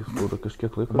kaklas irgi skauda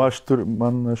kažkiek laiko. Aš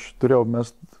turėjau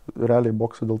mest realiai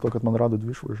boksą dėl to, kad man rado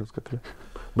 2 išvaržas kakle.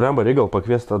 Blemba, reikia gal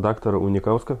pakviesti tą daktarą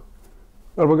Unikauską?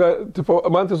 Arba, tipo,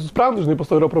 man tai susprantu, žinai,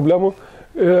 pastojo problemų,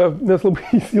 nes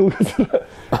labai ilgas yra.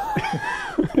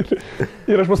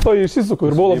 Ir aš pastoju išsisuku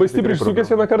ir buvau labai stipriai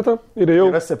išsukęs vieną kartą.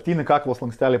 Yra 7 kaklos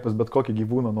lanksteliai pas bet kokį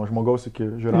gyvūną, nuo žmogaus iki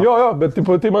žiūrėjimo. Jo, bet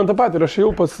tipo, tai man tą patį. Ir aš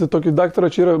jau pas tokį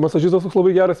daktarą, čia yra masažistas toks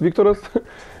labai geras, Viktoras.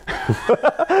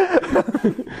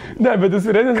 Ne, bet jis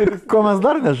vyresnis. Ko mes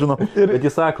dar nežinom. Bet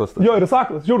jis aklas. Jo, ir jis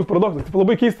aklas, žiaurus paradoksas. Taip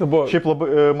labai keista buvo. Šiaip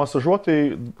labai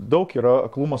masažuotojai, daug yra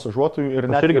aklų masažuotojų ir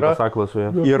net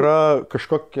yra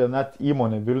kažkokia net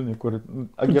įmonė Vilniui, kur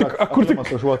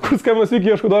masažuotojai. Kur skambina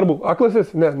sveiki, ieško darbų.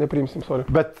 Aklasis? Ne, nepriimsim, sorry.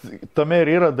 Bet tame ir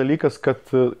yra dalykas, kad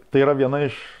tai yra viena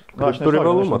iš... Na, aš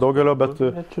nežinau daugelio, bet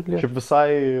šiaip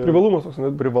visai...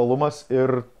 Privalumas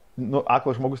ir... Nu,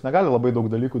 aklas žmogus negali labai daug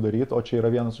dalykų daryti, o čia yra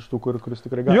vienas iš tų, kuris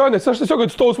tikrai gali. Jo, nes aš tiesiog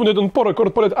atstovus mane ten porą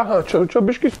kartų palėti, aha, čia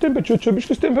biškis tempė, čia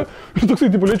biškis tempė. Ir toksai,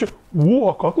 tipo, lėčiau,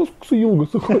 kaklas su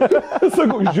ilgas,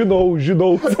 sakau,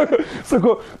 žinau,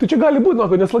 sakau, tai čia gali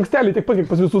būti, nes lanksteliai tiek pat, kiek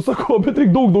pas visus, sakau, bet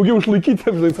reikia daugiau išlaikyti,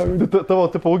 žinai, sakau. Tavo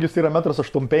tipo ūgis yra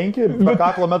 1,85 m, be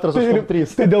kaklo 1,83 m.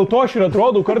 Tai dėl to aš ir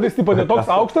atrodau kartais tipo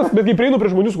netoks aukštas, bet kai prieinu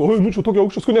prie žmonių, sakau, oi, nu čia tokia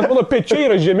aukštas, nes mano pečiai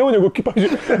yra žemiau negu,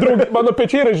 mano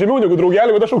pečiai yra žemiau negu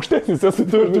draugelį, bet aš aukštesnis esu.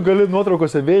 Tu gali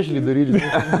nuotraukose vėžlį daryti.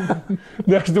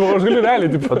 Ne, aš galiu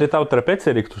realiai, tipo. O tai tau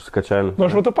trapeciją reiktų užsikačialinti? Na,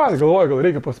 aš va tą patį galvoju, gal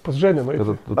reikia pas Ženį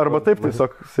nueiti. Arba taip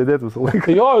tiesiog sėdėti visą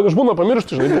laiką. Jo, aš būna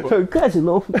pamiršti, žinai. Ką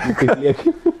žinau, kaip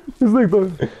lieki. Žinai, to.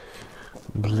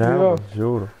 Blia,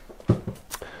 žiūriu.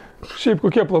 Šiaip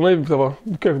kokie planai tavo,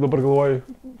 kiek dabar galvoji,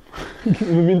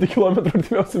 numinti kilometrų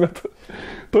artimiausių metų?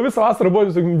 To visą vasarą buvo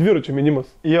tiesiog dviračio minimas.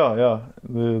 Jo,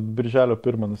 birželio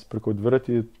 1 nusipirkau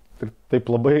dviratį ir taip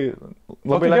labai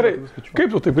tai gerai, kaip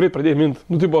tu taip greit pradėjai minti?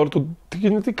 Nu, taip, ar tu, tai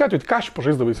ką tu, kažkaip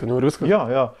pažaisdavai seniau ir viskas? Jo.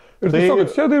 Ir tiesiog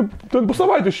atsėdai, po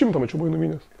savaitės 100 mačiau buvai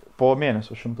numinęs. Po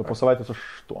mėnesio 100, po savaitės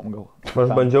 8 gal.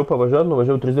 Aš bandžiau pavažiuoti,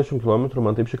 nuvažiavau 30 km,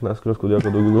 man taip šiknas, kurios kodėl,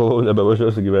 kad daugiau galvau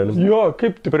nebevažiuosiu gyvenime. Jo,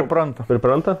 kaip tu pripranta.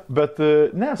 Bet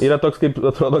nes. Yra toks, kaip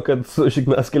atrodo, kad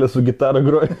šiknas kėlė su gitara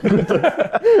groja.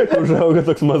 Užauga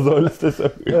toks mazolis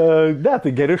tiesiog. Ne,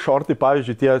 tai geri šortai,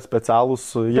 pavyzdžiui, tie specialūs.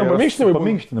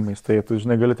 Paminkštinimais, tai tu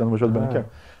žinai, gali ten važiuoti bent kiek.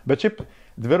 Bet šiaip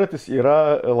dviratis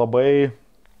yra labai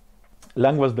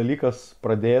lengvas dalykas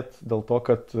pradėti dėl to,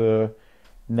 kad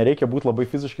nereikia būti labai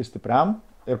fiziškai stipriam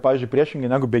ir, pavyzdžiui, priešingai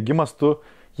negu bėgimas,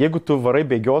 jeigu tu varai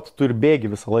bėgiot, tu ir bėgi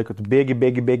visą laiką, tu bėgi,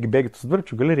 tu su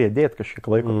dviračiu gali riedėti kažkiek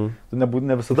laiko, tu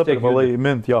ne visada privalai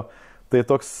minti jo. Tai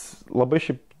toks labai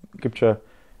šiaip, kaip čia,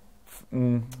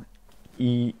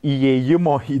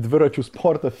 įėjimo į dviračių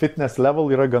sportą fitness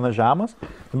level yra gana žemas,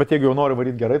 bet jeigu jau nori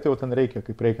varyti gerai, tai jau ten reikia,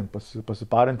 kaip reikiant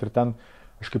pasiparinti ir ten,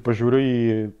 aš kaip pažiūriu į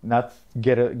net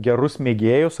gerus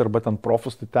mėgėjus arba ten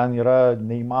profus, tai ten yra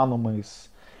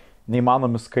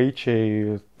neįmanomi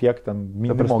skaičiai, tiek ten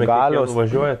minimo galios.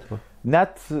 Nuvažiuojat?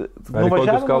 Net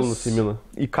nuvažiavimas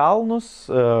į kalnus,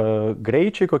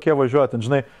 greičiai kokie važiuoja, ten,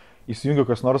 žinai, įsijungiu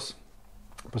kas nors,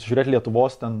 pasižiūrėti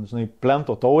Lietuvos, ten, žinai,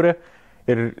 plento taurė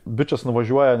ir bičias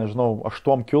nuvažiuoja, nežinau,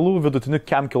 8 km vidutiniu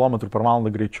km/val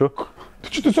greičiu. Tai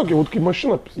čia tiesiog jau kaip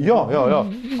mašina. Jo.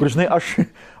 Kur, žinai,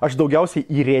 aš daugiausiai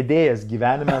įrėdėjęs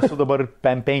gyvenime esu dabar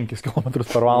 5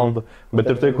 km/val.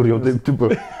 Bet ir tai, kur jau taip, tipo.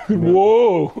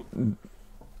 Wow.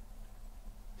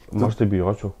 Aš tai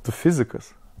bijočiau. Tu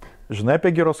fizikas. Žinai apie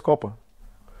giroskopą?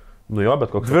 Nu jo,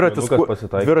 bet koks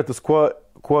dviratis,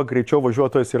 kuo greičiau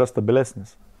važiuoja, to jis yra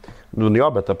stabilesnis. Nu jo,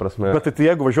 bet ta prasme. Bet tai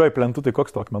jeigu važiuoji plentu, tai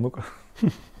koks to akmenukas?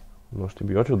 Nu, aš tai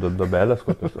bijočiau dabelės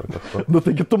kokios ar kažko. Nu,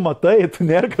 taigi tu matai, tu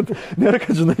nėra, kad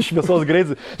žinai, šviesos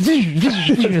greitis,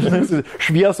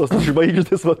 šviesos,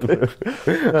 žvaigždės, va tai.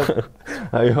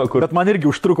 Bet man irgi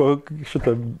užtruko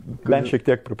šitą bent šiek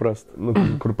tiek priprast. Nu,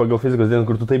 kur pagal fizikos dieną,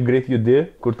 kur tu taip greit judi,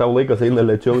 kur tau laikas eina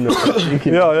lėčiau,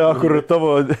 Jo, kur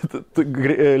tavo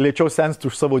lėčiau sensti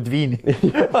už savo dvynį.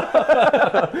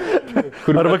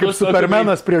 Arba kaip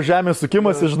Supermenas prie žemės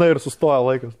sukimas, žinai, ir sustoja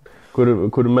laikas.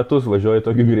 Kur metus važiuoji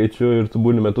tokiu greičiu ir tu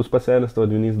būni metus pasenęs, tavo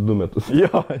dvynys 2 metus.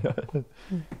 Jo.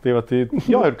 Tai va,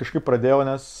 ir kažkaip pradėjau,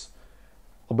 nes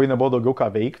labai nebuvo daugiau ką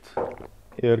veikti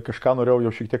ir kažką norėjau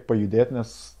jau šiek tiek pajudėti,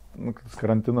 nes tas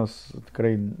karantinas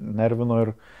tikrai nervino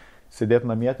ir sėdėti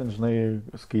namie, ten, žinai,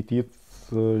 skaityti,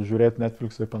 žiūrėti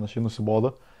Netflix ir panašiai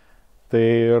nusibodo. Tai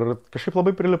ir kažkaip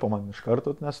labai prilipo man iš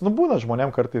karto, nes, būna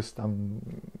žmonėm kartais ten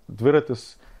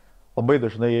dviratis, labai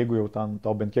dažnai, jeigu jau ten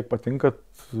tau bent kiek patinka,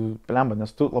 plemba,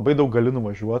 nes tu labai daug gali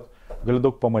nuvažiuoti, gali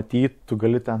daug pamatyti, tu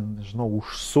gali ten, žinau,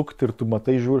 užsukti ir tu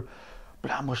matai, žiūri,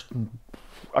 plemba,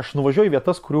 aš nuvažiuoju į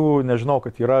vietas, kurių nežinau,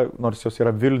 kad yra, nors jos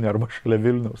yra Vilniuje arba šalia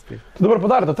Vilniaus. Tai dabar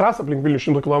padarė tą trasą aplink Vilnių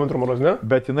 100 km maros, ne?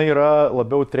 Bet jinai yra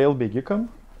labiau trail bėgikam,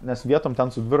 nes vietom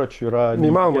ten su dviračiu yra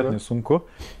neįmanomai sunku.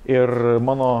 Ir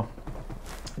mano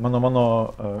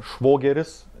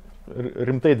švogeris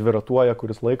rimtai dviratuoja,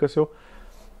 kuris laikas jau.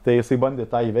 Tai jisai bandė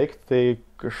tą įveikti, tai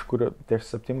kažkur ties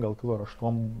 7 gal kilo ar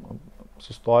 8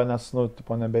 sustojo, nes,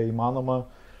 tipo nebeįmanoma,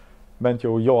 bent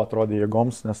jau jo atrodė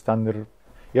jėgoms, nes ten ir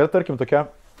tarkim tokia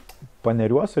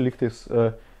paneriuose lygtais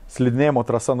slidinėjimo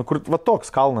trasa, kur va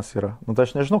toks kalnas yra. Tai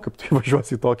aš nežinau, kaip tu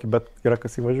įvažiuosi į tokį, bet yra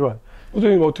kas įvažiuoja.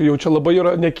 Tai jau čia labai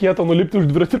yra nekieta nulipti už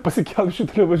dviratį ir pasikelti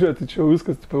šitą važiuoti, čia jau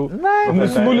viskas, tipo,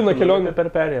 nusinulina kelionę.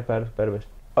 Per perėją pervežti.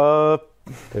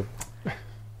 Taip.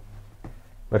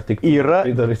 Yra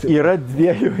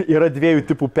dviejų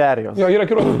tipų perėjos. Jo, yra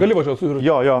kiros, gali važiuoti su dviračiu.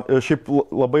 Jo, šiaip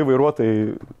labai vairuotojai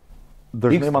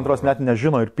dažnai, man atrodo, net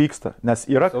nežino ir pyksta, nes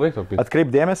yra,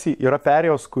 atkreip dėmesį, yra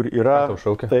perėjos, kur yra...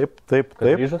 Taip. Taip.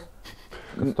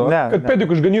 Kad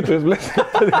pėdikų išganytojas, blės.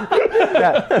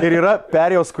 Ne, ir yra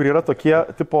perėjos, kur yra tokie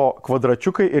tipo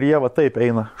kvadračiukai ir jie va taip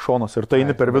eina šonos ir tu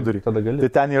eini per vidurį.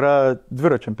 Tai ten yra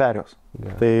dviračiam perėjos.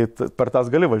 Tai per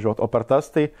tas gali važiuoti, o per tas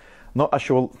tai, nu, aš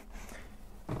jau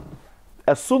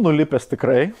esu nulipęs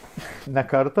tikrai, ne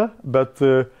kartą, bet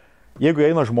jeigu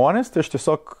eina žmonės, tai aš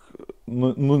tiesiog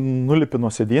nulipi nuo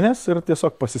sėdynės ir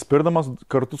tiesiog pasispirdamas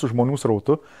kartu su žmonių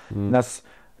srautu, nes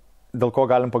dėl ko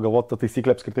galim pagalvoti, ta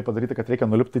taisyklė apskritai padaryti, kad reikia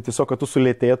nulipti, tai tiesiog, kad tu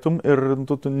sulėtėtum ir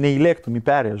tu neįlėktum į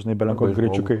perėją, žinai, belenko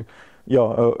greičiukai. Jo,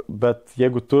 bet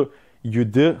jeigu tu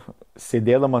judi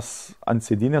sėdėdamas ant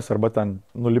sėdynės arba ten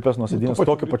nulipęs nuo sėdynės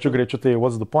tokiu pačiu greičiu, tai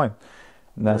what's the point?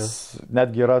 Nes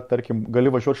netgi yra, tarkim,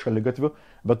 gali važiuoti šaligatviu,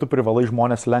 bet tu privalai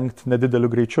žmonės lenkti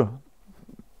nedideliu greičiu.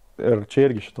 Ir čia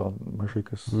irgi šito mažai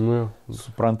kas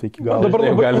supranta iki galo. Dabar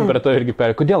galim per to irgi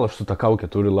kodėl aš su ta kaukė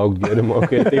turiu laukti gėrimo, o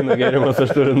kai ateina gėrimas,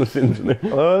 aš turiu nusinti.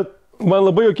 Man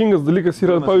labai jokingas dalykas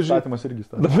yra, pavyzdžiui,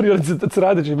 dabar yra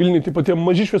atsiradę čia Vilniuje, taip pat tie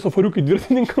maži šviesoforiukai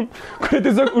dviratininkam, kurie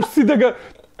tiesiog užsidega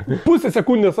pusę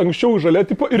sekundės anksčiau žalia,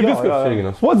 tipo, ir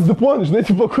viskas. What's the point, žinai,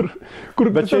 tipo, kur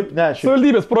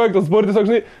savivaldybės projektas buvo, tiesiog,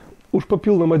 žinai, už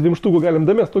papildomą 2 štukų galim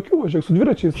damės tokių, važiuok su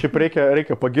dviračiais. Šiaip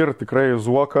reikia pagirti tikrai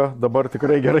Zuoką, dabar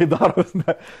tikrai gerai daro.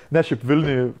 Ne, šiaip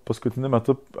Vilniui paskutiniu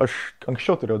metu, aš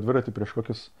anksčiau turėjau dviratį prieš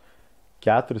kokius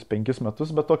 4-5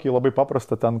 metus, bet tokį labai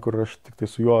paprastą ten, kur aš tik tai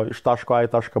su juo iš taško A į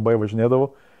tašką B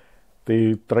važinėdavau. Tai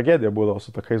tragedija būdavo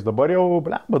su takais. Dabar jau,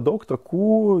 blemba, daug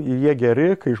takų, jie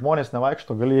geri, kai žmonės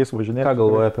nevaikšto, gali jais važinėti. Ką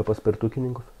galvoja apie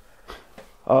paspirtukininkus?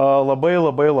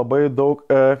 Labai daug.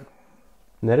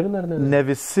 Nervina ar ne? Ne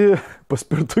visi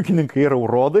paspirtukininkai yra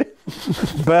urodai,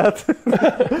 bet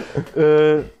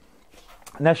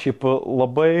ne, šiaip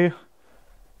labai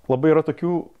yra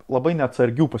tokių labai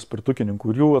neatsargių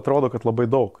paspirtukininkų ir jų atrodo, kad labai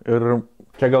daug. Ir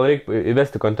čia gal reikia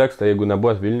įvesti kontekstą, jeigu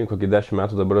nebuvęs Vilniui, kokį 10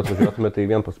 metų dabar atvažiuotume, tai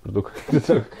vien paspirtukai.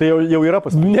 Tai jau yra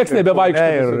paspirtukai. Niekas nebevaikšto.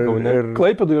 Ir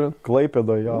Klaipėdoj yra.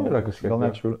 Klaipėdoj, jo. Yra kažkiek. Gal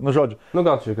net šių. Nu, žodžiu. Nu,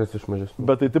 gal čia kas iš mažesnių.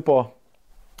 Bet tai tipo,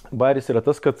 bairis yra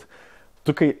tas, kad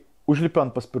tu kai užlipi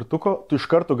ant paspirtuko, tu iš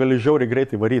karto gali žiauriai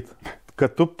greitai varyti.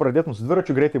 Kad tu pradėtum su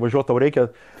dviračiu greitai važiuoti, tau reikia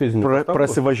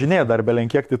prasivažinėti dar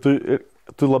belenkiek, tai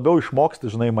tu labiau išmoksti,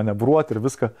 žinai, manevruoti ir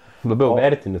viską. Labiau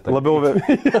vertini.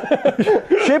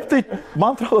 Šiaip tai,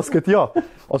 man atrodo, kad jo.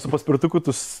 O su paspirtuku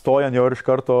tu stojan jau ir iš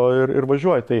karto ir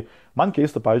važiuoji. Tai man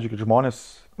keista, pavyzdžiui, kad žmonės,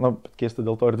 keista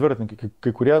dėl to ir dviratininkai,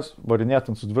 kai kurie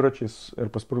varinėtum su dviračiais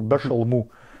ir paspirtuku be šalmų.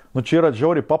 Nu, čia yra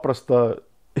žiauriai paprasta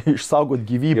išsaugot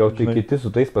gyvybę. Jau tai kiti su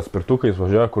tais paspirtukais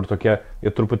važiuoja, kur tokie,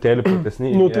 jie truputėlį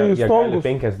platesni, tai jie gali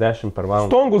 50 per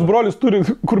valandą. Stongus brolis turi,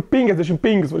 kur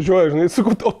 55 važiuoja, žinai,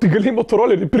 sakau, o tai gali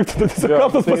motorolerį pirkti, tai tiesiog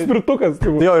kaltas paspirtukas.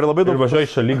 Jo, ir labai daug. Ir važiuoja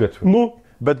iš šaligatvių. Nu,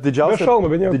 bet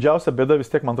didžiausia bėda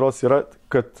vis tiek, man atrodo, yra,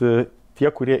 kad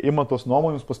tie, kurie ima tos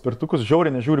nuomonius paspirtukus,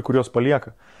 žiauriai nežiūri, kur juos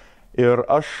palieka. Ir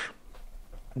aš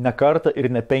ne kartą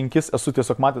ir ne 5 esu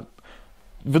tiesiog matęs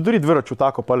vidury dviračių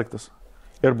tako paliktas.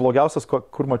 Ir blogiausias,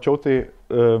 kur mačiau, tai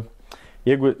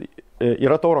jeigu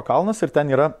yra Tauro kalnas ir ten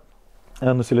yra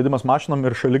nusileidimas mašinom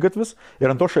ir šaligatvis,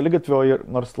 ir ant to šaligatvio,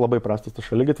 nors labai prastas tas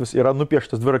šaligatvis, yra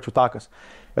nupieštas dviračių takas.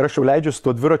 Ir aš jau leidžiu su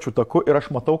tuo dviračių taku ir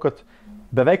aš matau, kad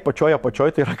beveik pačioje,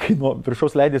 tai yra, kai nuo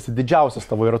viršaus leidėsi didžiausias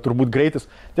tavo yra turbūt greitis.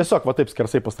 Tiesiog va taip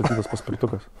skersai pastatytas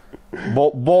paspirtukas.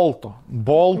 Bolto.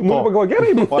 Nu, gal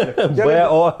gerai.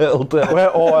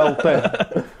 B-O-L-T.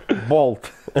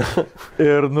 Bolt.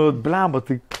 Ir, nu, blemba,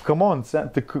 tai come on,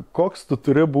 tai koks tu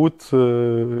turi būti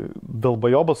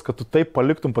dalbajobas, kad tu taip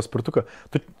paliktum paspirtuką.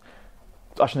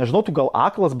 Aš nežinau, tu gal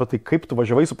aklas, bet tai kaip tu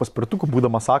važiavai su paspirtuku,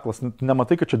 būdamas aklas.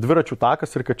 Nematai, kad čia dviračių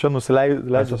takas ir kad čia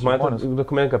nusileidžia žmonės.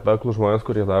 Dokumentika apie aklus žmonės,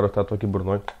 kurie daro tą tokį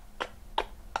burnoj.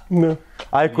 Ne.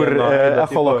 Ai, kur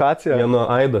echolokacija. Jie nuo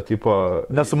aido, tipo...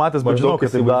 Nesumatęs, bet žinau,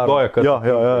 kad taip daro. Jo.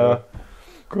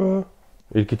 Ką?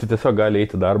 Ir kiti tiesiog gali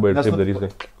eiti į darbą ir taip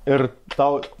daryti. Ir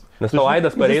tau... Nes tau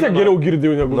aidas pareina... Vis tiek geriau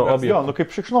girdėjau negu... Jo, nu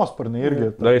kaip šikšnosparniai irgi.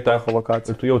 Darai tą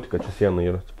echolokaciją. Ir tu jauti, kad čia siena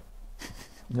yra.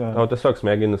 Tau tiesiog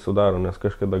smegenis sudaro, nes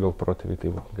kažkada gal protėviai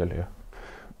tai galėjo.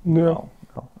 Ne.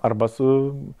 Arba su...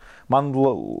 Man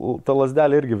ta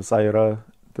lasdelė irgi visai yra,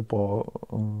 tipo...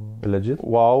 Legit?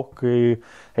 Wow, kai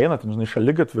eina, ten, žinai,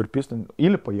 šaligatvių ir pistin,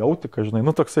 įlipa jautika, žinai, nu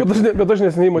toksai... Bet aš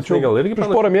neseniai mačiau, prieš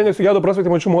porą mėnesių gedo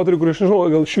prasmetį mačiau moterį, kur aš nežinau,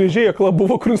 gal šviežiai akla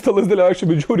buvo, kur ta lasdelė, aš čia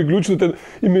bedžiauri gliūčiu, ten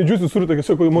į medžius įsurta,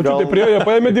 tiesiog mačiau, tai prie ją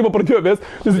paėmė dybą, pradėjo vės,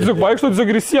 nes tiesiog vaikšto,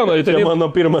 tiesiog ir sieną. Tai mano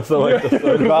pirmas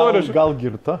savaitės. Gal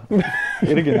girta?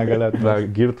 Irgi negalėtų. Da,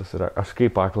 girtas yra, aš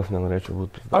kaip aklas nenorėčiau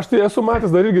būti. Aš tai esu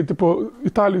matęs dar irgi, tipo,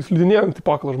 Italijos slidinėjant,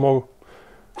 tipo aklą žmogų.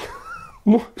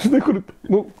 Nu, žinai, kur,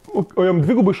 nu, o jam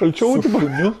dvigubai šalčiau, tipo.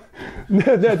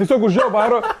 Ne, tiesiog už jo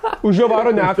varo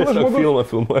neklas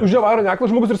žmogus. Už jo varo neklas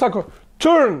žmogus ir sako,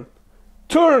 turn.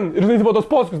 Ir žinai, tipo, tos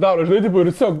posūkius daro, žinai, tipo, ir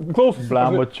tiesiog klausos.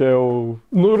 Blemba, čia jau...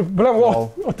 Nu, ir blemba,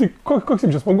 o tai koks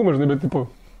jums čia smagumas, žinai, bet, tipo,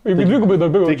 jeigu dvigubai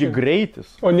daugiau. Taigi greitis.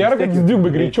 O nėra, kad jis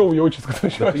dvigubai greičiau jaučiasi, kad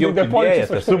aš jau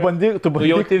vėjas.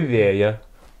 Tu jauti vėją.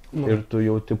 Ir tu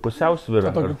jauti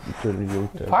pusiausvyrą.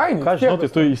 Fain. Ką žinau, tai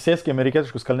tu įsėsk į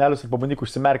amerikietiškus kalnelius ir pabandyk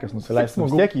užsimerkęs nusileisti.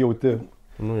 Vis tiek jauti.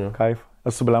 Kaif.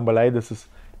 Esu blemba leidęsis,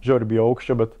 žiauriai bijau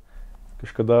aukščio, bet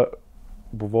kažkada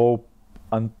buvau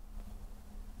ant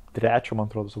 3,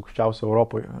 man atrodo, aukščiausio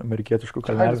Europoje amerikietiškų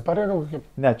kalnelių.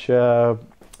 Ne, čia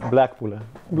Blackpool'e.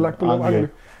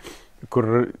 Anglijai.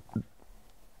 Kur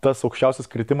tas aukščiausias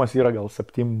kritimas yra gal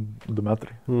 7-2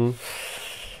 metrai.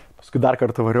 Paskui dar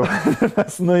kartą variau.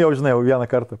 Nu jau žinai, jau vieną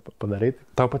kartą padaryti.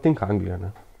 Tau patinka Anglija, ne?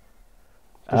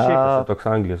 Tu šiaip esi toks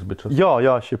Anglijos bičias. Jo,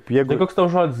 šiaip jeigu... Tai koks tau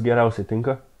žodis geriausiai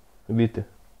tinka? Vyti.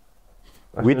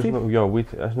 Vyti? Jo,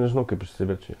 vyti. Aš nežinau, kaip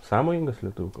išsiverčiai. Sąmojingas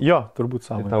lietuvių? Jo, turbūt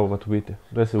sąmojingas. Tai tau vat vyti.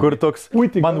 Kur toks...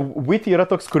 Man vyti yra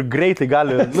toks, kur greitai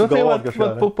gali sugalvoti kažką.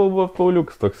 Nu tai vat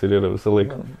Pauliukas toks ir yra visą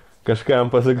laiką.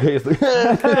 Kažkam pasakais.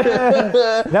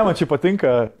 Ne, man čia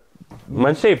patinka...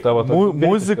 Man šiaip tavo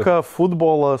muzika,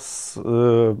 futbolas,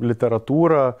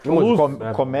 literatūra,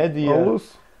 komedija.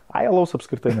 Alaus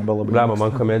apskritai nebelabai. Blema,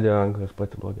 man komedija Anglijos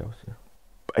pati blogiausia.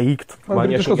 Eikt.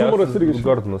 Man humoras irgi.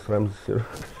 Gordonas Ramsas yra.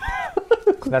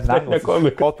 Net ne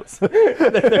komikas.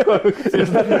 Net ne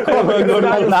komikas.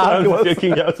 Gordonas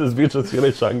juokingiausias bičas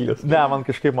yra iš Anglijos. Ne, man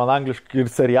kažkaip, man angliški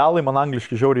ir serialai, man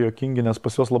angliški žiauriai juokingi, nes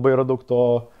pas juos labai yra daug to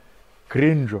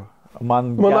cringe'o.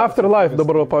 Man Afterlife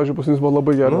dabar, pavyzdžiui, pas jums buvo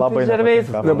labai gerai. Labai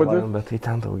nepatinka. Bet tai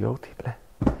ten daugiau, taip,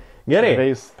 ble.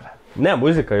 Gerai. Ne,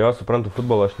 muzika, jo, suprantu,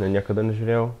 futbolą aš niekada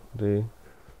nežiūrėjau.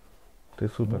 Tai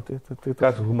super.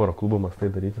 Ką su humoro klubu mas tai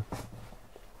daryti?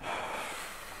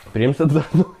 Priimsit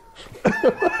dar?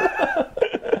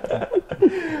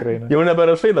 Jau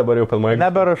neberašai dabar jau pan Mike.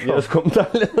 Neberašau. Ieškom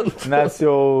talentų. Nes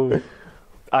jau...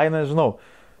 Ai, nežinau.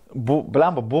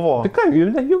 Blemba, buvo... Tai ką,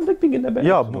 jau pigi nebe.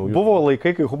 Jo, buvo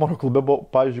laikai, kai humoro klube,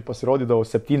 pavyzdžiui, pasirodydavo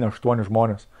 7-8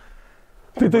 žmonės.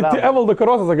 Tai Evalda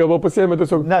Karosas, sakė, buvo pasiėmė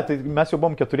tiesiog... Ne, tai mes jau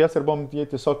buvom 4 ir buvom jie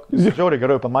tiesiog žiauriai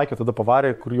gerai pan Mike, tada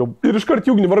pavarė, kur jau... Ir iškart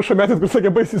jūgnį varšą metėt, kur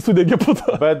sakė, baisiai sudegė po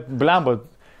to. Bet, blemba,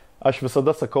 aš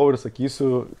visada sakau ir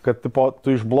sakysiu, kad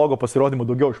tu iš blogo pasirodymų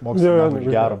daugiau išmoksi iš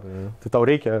gero. Tai tau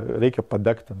reikia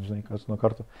padegti, žinai, kas nuo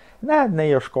karto. Ne,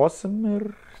 neieškosim ir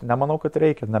nemanau, kad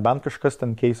reikia. Nebent kažkas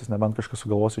ten keisis, nebent kažkas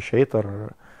sugalvos išeiti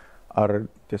ar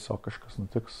tiesiog kažkas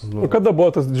nutiks. O kada buvo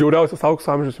tas džiauriausias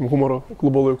aukso amžius humoro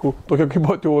klubo laikų? Tokia kaip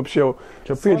buvo jau apšiau.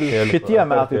 Šitie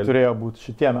metai turėjo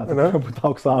būti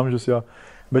aukso amžius jo.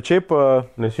 Bet šiaip...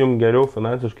 Nes jums geriau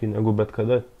finansiškai negu bet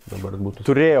kada dabar būtų.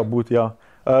 Turėjo būti jo.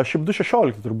 Šiaip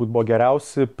 2016 turbūt buvo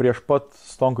geriausi prieš pat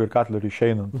Stonkų ir Katlerių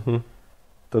išeinant.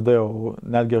 Tada jau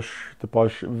netgi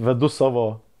aš vedu savo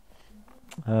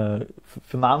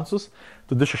finansus.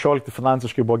 Tada 2016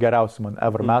 finansiškai buvo geriausi man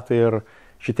ever metai ir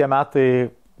šitie metai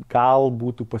gal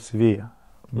būtų pasivyję.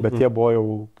 Bet jie buvo jau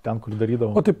ten, kur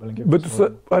darydavo. O taip, bet jūs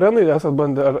arenai esat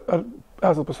bandę, ar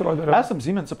esat pasirodę arenai? Esam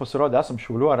Siemens'e pasirodę, esam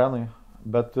Šiaulių arenai,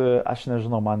 bet aš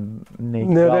nežinau, man ne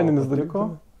areninis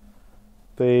dalykas.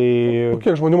 Tai... O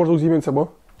kiek žmonių maždaug Siemens'e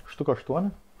buvo? Štuka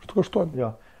 8. Štuka 8. Jo.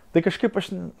 Tai kažkaip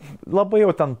aš labai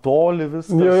jau ten toli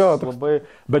viskas. Jo, labai...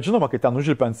 Bet žinoma, kai ten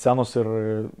užlipė ant scenos ir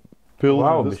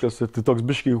pilna viskas, tai toks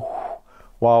biškai,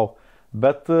 wow.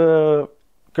 Bet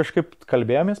kažkaip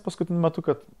kalbėjomės paskutiniu metu,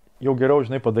 kad jau geriau,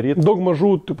 žinai, padaryti. Daug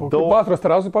mažų, tipo, kaip vasaros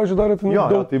terasų, pavyzdžiui, darėt?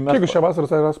 Jo, tai mes... Kiek šią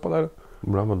vasaros terasų padarėt?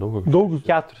 Brama, daug.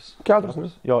 4, ne?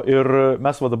 Jo, ir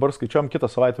mes dabar skaičiuojam, kitą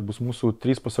savaitę bus mūsų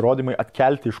 3 pasirodymai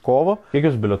atkelti iš kovo. Kiek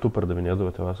jūs bilietų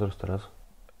pardavinėdavote vasaros terasą?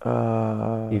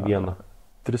 Į vieną.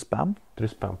 3 pam?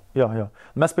 3 pam. Jo.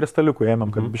 Mes prie staliukų ėmėm,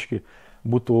 kad biškai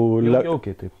būtų...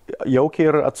 Jaukiai taip. Jaukiai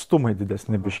ir atstumai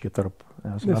didesni biškai tarp.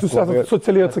 Nes jūs esate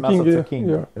socialiai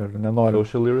atsakingi. Ir nenorim.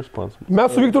 Socially responsible.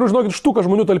 Mes su Viktoru, žinokit, štuką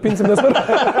žmonių talpinsim, nes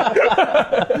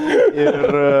Ir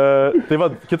tai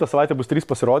va, kitą savaitę bus 3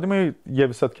 pasirodymai, jie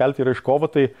visi atkelti yra iš kovo,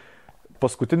 tai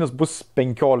paskutinis bus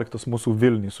 15 mūsų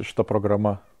Vilniui su šita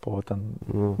programa. Po ten...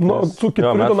 Su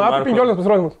kitų metų 15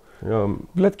 pasirodymas.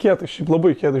 Blet kietai, šiaip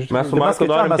labai kietai. Mes su Marku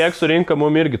norim tiek surinka,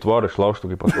 mum irgi tvorą išlaužtų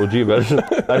kaip OG version.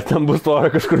 Ar ten bus tvora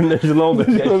kažkur, nežinau,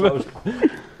 bet jie išlaužtų.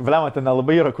 Vlema, ten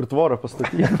nelabai yra, kur tvorą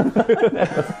pastatyti.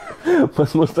 Pas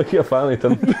mus tokie fanai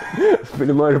ten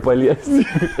nori paliesti.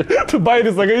 Tu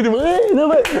bairį sakai,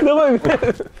 davai.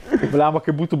 Vlema,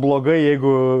 kaip būtų blogai, jeigu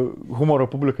humoro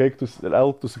publika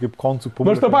elgtųsi kaip koncų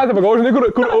publika. Aš tą patį pagau, žinai, kur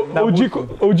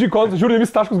OG koncų, žiūrėjai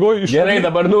vis taškas, galvoju, iš... Gerai,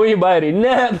 dabar nauji bairiai.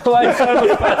 Ne, davai,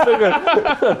 senus pasaka.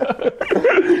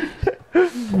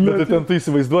 Bet ten tu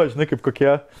įsivaizduoji, žinai, kaip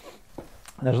kokie,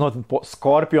 nežinau, ten po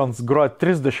Scorpions groja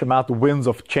 30 metų Winds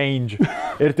of Change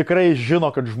ir tikrai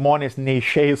žino, kad žmonės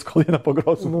neišeis, kol jie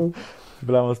nepagros.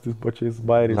 Blemas tais pačiais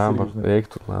bairiais.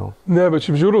 Reiktų, na. Ne, bet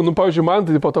šiaip žiūriu, nu, pavyzdžiui, man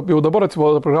tai jau dabar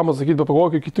atsivoda programą sakyti, bet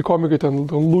pagalvoju, kiti komikai, ten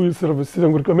Louis ir visi, ten,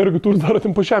 kur Amerikai turi daro,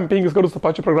 ten po šiam 5 kartus tą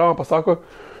pačią programą pasako.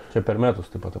 Čia per metus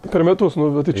taip pat. Per metus,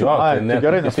 nu, bet tai čia... Jo, tai ne,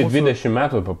 gerai, nes 20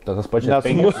 metų, tas pačias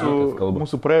 5 metus kalba.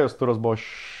 Mūsų praėjus turas buvo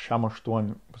šiam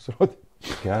 8 pasirodė.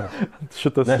 Geras.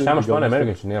 Šitas... Ne, šiam 8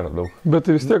 amerikiečių nėra daug. Bet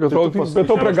vis tiek, atrodo, bet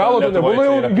tau prie galo tu nebūna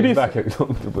jau įgrįsti.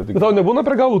 Bet tau nebūna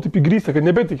prie galo taip įgrįsti, kad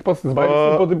nebetik pats tas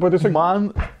bairis. Man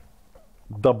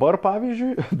dabar,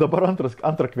 pavyzdžiui,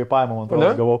 antrą kvėpavimą, man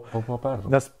atrodo, gavau.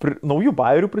 Nes naujų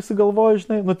bairių prisigalvoju,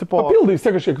 žinai, nu, tipo... Papildai vis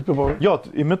tiek kažkiek, tipo... Jo,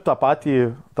 imit tą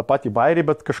patį bairį,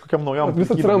 bet kažkokiam naujam... Vis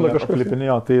atsiranda kažkas.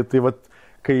 Filipinio, tai vat,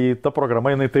 kai ta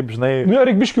programa, jinai taip, žinai... Nu,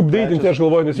 reikia biškių updatinti, aš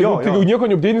galvoju, nes jeigu nieko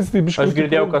neupdatinti, tai biškių... Aš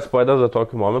girdėjau, kas padeda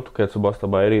tokiu momentu, kai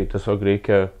atsibosta bairiai, tiesiog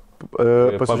reikia...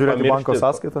 pasižiūrėti banko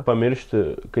sąskaitą.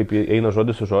 Pamiršti, kaip eina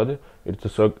žodis į žodį ir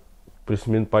tiesiog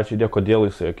prisiminti pačią idėją, kodėl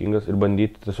jisai jokingas ir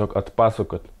bandyti tiesiog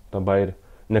atpasakot tą bairį.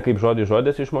 Ne kaip žodį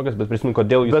žodės išmokas, bet prisiminti,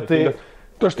 kodėl jisai jokingas.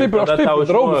 Aš taip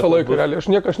darau visą laiką, realiai.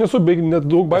 Aš nesu beig net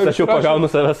daug bairių. Aš jau pagaunu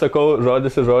save, sakau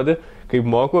žodis į žodį, kaip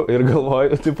moku ir galvoju,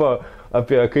 tipo,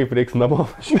 apie kaip reiks namo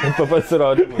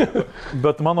pasirodyti.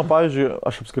 Bet mano, pavyzdžiui,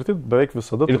 aš apskritai beveik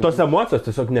visada... Ir tos emocijos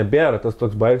tiesiog nebėra, tas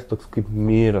toks bairis toks kaip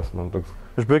myras, man toks.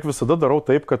 Aš beveik visada darau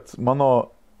taip, kad mano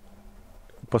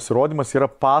pasirodymas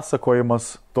yra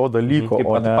pasakojimas to dalyko, kaip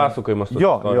o ne... pasakojimas to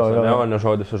dalyko, o ne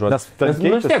žodis į žodį. Nes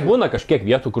vis tiek būna kažkiek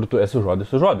vietų, kur tu esi žodis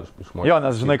į žodį išmokęs. Jo,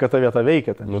 nes žinai, kad ta vieta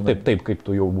veikia. Nu taip, kaip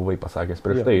tu jau buvai pasakęs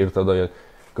prieš tai ir tada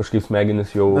kažkaip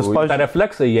smegenis jau... Ta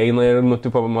refleksai įeina ir, nu,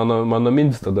 tipo, mano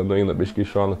mintis tada nueina biškai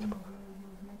iš šono.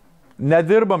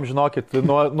 Nedirbam, žinokit,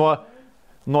 nuo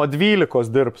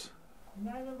 12 dirbs.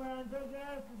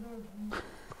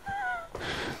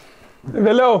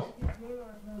 Vėliau.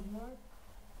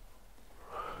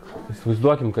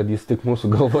 Įsivaizduokim, kad jis tik mūsų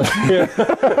galvoje.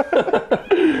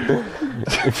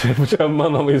 Čia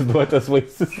mano vaizduotės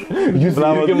vaisius. Jūs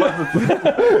irgi matote.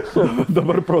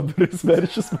 Dabar pro duris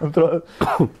veršis, man atrodo.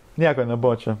 Nieko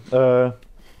nebuvo čia.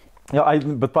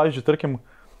 Bet pavyzdžiui, tarkim,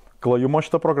 klajumo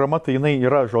šita programa, tai jinai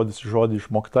yra žodis į žodį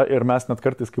išmokta ir mes net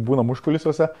kartais, kai būnam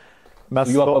užkulisiuose, mes...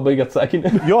 Juo pabaigėt sakinį.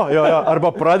 Jo, arba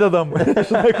pradedam,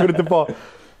 žinai, kur tipo...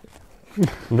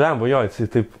 Blembo, jo, jis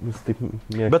taip mėgsta.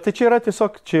 Bet tai čia yra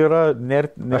tiesiog,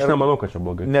 aš nemanau, kad čia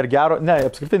blogai.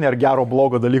 Apskritai nėra gero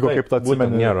blogo dalyko, taip, kaip tu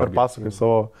atsimeni ir pasakai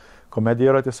savo komediją,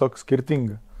 yra tiesiog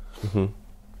skirtinga.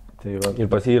 Tai va.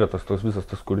 Ir pas jį yra tas visas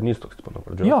tas kūrinys toks, tipo, nuo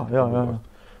pradžios. Jo.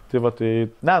 Tai va,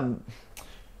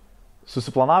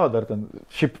 susiplanavę dar ten,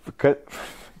 šiaip,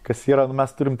 kas yra,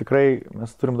 mes turim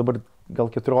dabar gal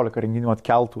 14 renginių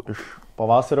atkeltų iš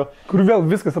pavasario. Kur vėl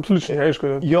viskas absoliučiai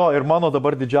aišku. Jo, ir mano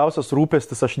dabar didžiausias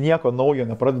rūpestis, aš nieko naujo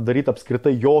nepradedu daryti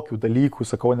apskritai jokių dalykų,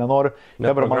 sakau, nenoriu.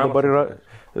 Nebra, man dabar yra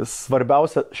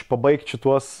svarbiausia pabaigti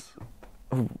šituos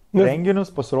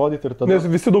renginius, pasirodyti ir tada... Nes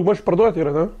visi daug maž parduoti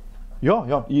yra, ne?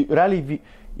 Jo, realiai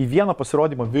į vieną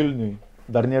pasirodymą Vilniui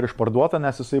dar nėra išparduota,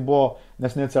 nes jisai buvo,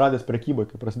 nes neatsiradęs prekybai,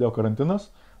 kai prasidėjo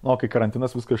karantinas. O kai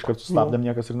karantinas viską iškart sustabdėm,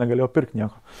 niekas ir negalėjo pirkti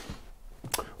nieko.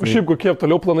 O šiaip kokie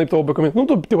toliau planai tavo be komedijų? Nu,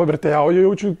 tu tipo vertėjauji,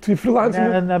 jaučiu, tai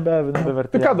freelancinį.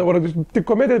 Nebevertėjauji. Tai ką dabar, tik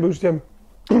komediją be užtiem?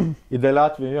 Idealiu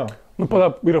atveju, jo. Nu,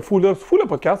 yra fulė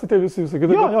podcastai, tai visi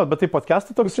kitą. Jo, bet tai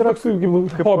podcastai toks yra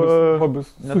kaip hobis.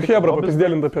 Su Hebra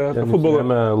papizdėlint apie futbolą.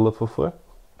 Mes LFF.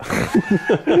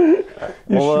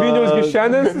 Iš Vilniaus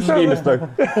kišenės. Žymis tok.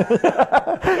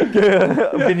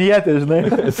 Vinietė, žinai.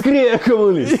 Skrieja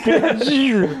kamuolys.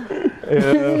 Kaip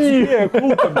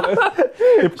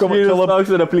kamuolys lauks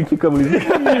ir aplink kamuolys.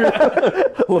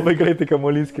 Labai greitai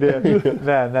kamuolys skrieja.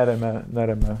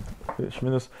 Neremia.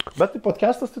 Išminus. Bet tai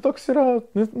podcastas tai toks yra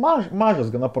mažas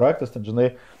gana projektas, ten,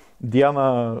 žinai,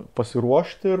 dieną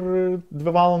pasiruošti ir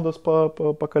 2 valandas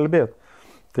pakalbėti.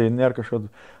 Tai nėra kažkada.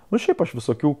 Nu, šiaip aš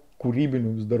visokių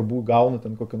kūrybinių darbų gaunu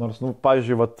ten kokį nors. Nu,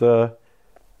 pavyzdžiui,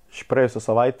 praėjusią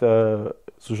savaitę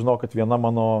sužinau, kad viena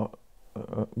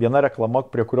reklama,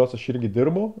 prie kurios aš irgi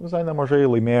dirbu, visai nemažai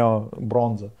laimėjo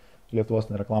bronzą.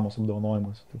 Lietuvos reklamos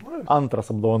apdovanojimas.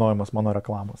 Antras apdovanojimas mano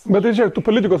reklamos. Bet tai čia, tu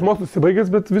politikos mokslus įbaigęs,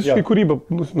 bet visiškai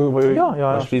kūrybą nuvažiavai.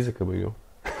 Jo. Aš fiziką baigiau.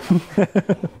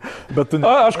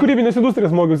 Aš kūrybinės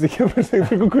industrijas mokiausi,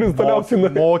 kuris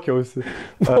toliausiai mokiausi.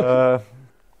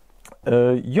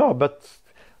 Jo, bet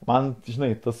man,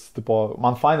 žinai,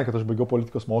 man faina, kad aš baigiau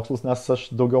politikos mokslus, nes aš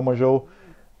daugiau mažiau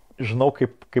žinau,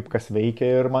 kaip kas veikia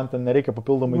ir man ten nereikia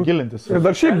papildomai gilintis. Ir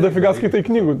dar šiaip dafiga skaitai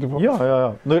knygų. Tipo. Jo.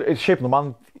 Nu, ir šiaip,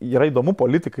 man yra įdomu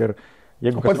politika ir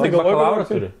jeigu pats bakalaurą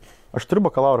turi. Aš turiu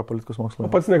bakalaurą politikos mokslo.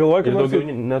 Pats negalvoju, kad daugiau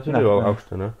neturiu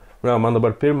aukštą, ne? Na, man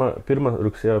dabar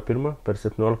rugsėjo 1 per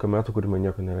 17 metų, kuri man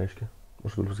nieko nereiškia.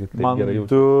 Aš galiu sakyti, taip gerai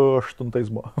jaučiuosi. Man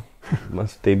 2008 buvo.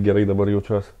 Man taip gerai dabar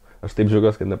jaučiuosi. Aš taip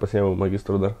džiaugiuosi, kad nepasiėmiau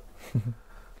magistro dar.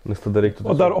 Nes tada reiktų...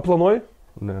 O planuoji?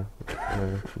 Ne,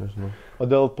 nežinau. O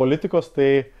dėl politikos,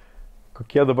 tai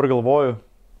kokie dabar galvoju,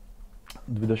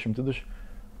 2020,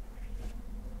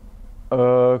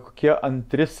 kokie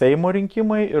antri Seimo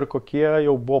rinkimai ir kokie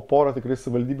jau buvo pora tikrai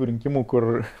savivaldybių rinkimų,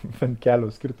 kur bent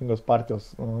kelios skirtingos partijos.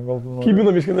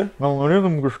 Kybino miškai, ne? Gal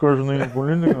norėtum kažko, žinai,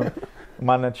 politiką.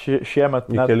 Man net šiemet...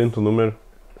 Kelintų numerį.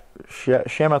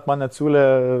 Šiemet man net siūlė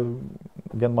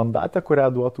vienmandatę,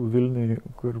 kurią duotų Vilniui,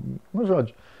 kur, nu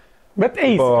žodžiu. Bet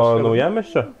eisi. O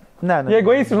naujamiesčio? Ne.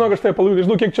 Jeigu eisi, žinok, aš tai palaikau,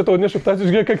 žinau, kiek čia tau atnešiu reputacijos,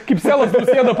 kaip Selas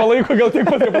Nausėda palaiko, gal tiek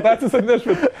pat reputacijos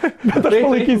atnešiu, bet aš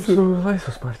palaikysiu.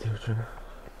 Laisvės partija čia.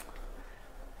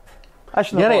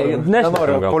 Aš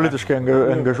nenoriu politiškai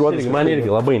angažuotis. Man irgi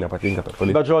labai nepatinka ta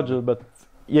politika. Bet žodžiu,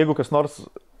 jeigu kas nors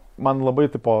man labai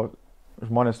tipo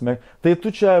žmonės mėg, tai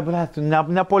tu čia, blėt,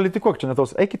 nepolitikuok čia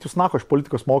netaus. Eikit jūs nako, aš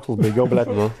politikos mokslus baigiau,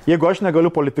 blėt. Jeigu aš negaliu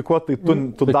politikuoti,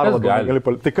 tai tu dar labiau negali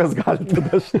politikuoti. Tai kas gali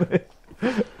tada, žinai?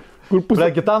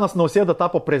 Gitanas Nausėda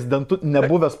tapo prezidentu,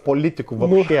 nebuvęs politikų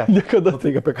vapšė. Niekada.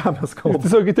 Tai apie ką mes kalbame?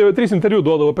 Tiesiog į TV3 interviu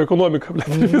duodavo apie ekonomiką,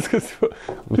 viskas.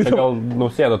 Tai gal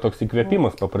Nausėda toks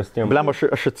įkvėpimas paprastiem. Blem,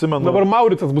 aš atsimenu. Dabar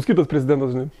Mauricas bus kitas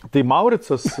prezidentas, žinai. Tai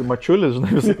Mauricas, Mačiulis,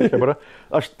 žinai, visą tai.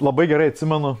 Aš labai gerai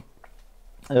atsimenu,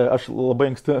 aš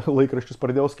labai anksti laikraščius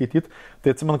pradėjau skaityti,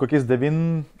 tai atsimenu kokiais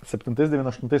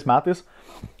 97-98 metais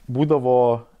būdavo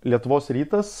Lietuvos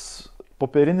rytas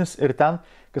popierinis ir ten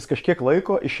kas kažkiek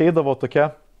laiko išeidavo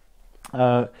tokia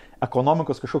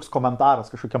ekonomikos kažkoks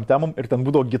komentaras kažkokiam temam ir ten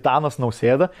būdavo Gitanas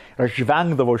Nausėda ir aš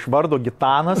žvengdavau iš vardo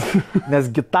Gitanas, nes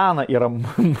Gitana yra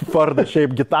vardas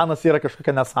šiaip, Gitanas yra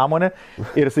kažkokia nesąmonė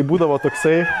ir jisai būdavo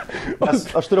toksai,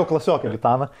 aš turėjau klasiokę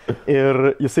Gitaną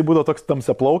ir jisai būdavo toks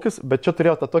tamsiaplaukis, bet čia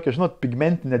turėjo tą tokią, žinot,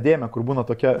 pigmentinę dėmę, kur būna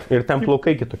tokia... Ir ten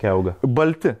plaukai kitokie auga.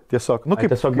 Balti, tiesiog. Nu,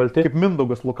 tiesiog balti? Kaip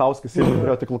Mindaugas Lukauskis, ir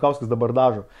turėjo tik Lukauskis dabar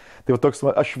dažo. Tai va toks,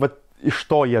 aš va iš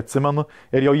to jį atsimenu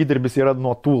ir jo įdirbis yra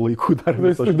nuo tų laikų dar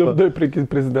viso šito. Prie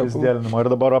prezidento. Ir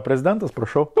dabar prezidentas,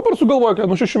 prašau. Dabar sugalvoju, kad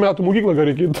nuo 6 metų mokyklą gal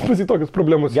reikia pasitoti tokias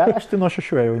problemas. Gerai, aš tai nuo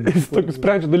 6 jau. Jis tokius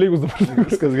sprendžia dalykus dabar.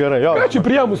 Viskas gerai, jo. Ką čia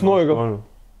priemus nuojo gal?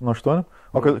 Nuo 8?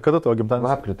 O kada tavo gimtadienis?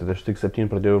 Lapkritį, tai aš tik 7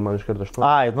 pradėjau, man iš karto 8.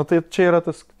 Ai, nu tai čia yra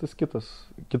tas kitas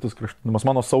kraštutinumas.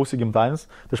 Mano sausį gimtadienis,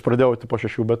 tai aš pradėjau tipo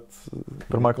 6, bet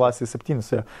pirmoje klasėje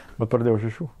 7, bet pradėjau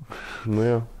 6. Nu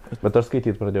jo, bet aš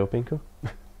skaityti pradėjau 5.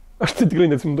 Aš tai tikrai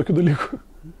neatsimenu tokių dalykų.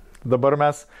 Dabar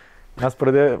mes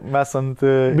ant...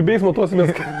 Bibiais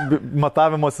matuosimės.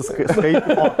 Matavimosi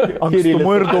skaitimo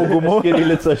ankstumu ir daugumu.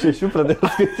 Kirilica 6 pradėjau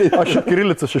skaityti. Aš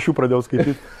Kirilica 6 pradėjau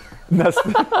skaityti. Nes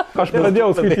aš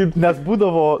pradėjau skaityti. Nes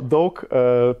būdavo daug,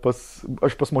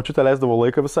 aš pas močiutę leisdavau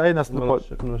laiką visai, nes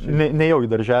nejau į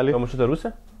darželį. O močiutė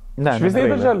Rusė? Ne, visai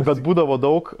darželis. Bet būdavo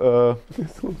daug,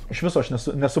 iš viso aš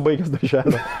nesu baigęs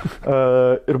darželio,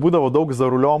 ir būdavo daug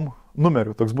zaruliom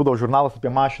numerių, toks būdavo žurnalas apie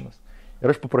mašinas. Ir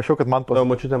aš paprašiau, kad man Tavo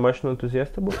močiutė mašinų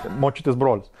entuziastė buvo? Močiutės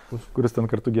brolis, kuris ten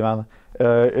kartu gyvena.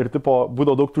 Ir tipo,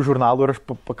 būdavo daug tų žurnalų ir aš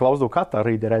paklausdavau, ką ta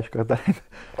raidė reiškia.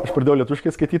 Aš pradėjau lietuviškai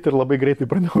skaityti ir labai greitai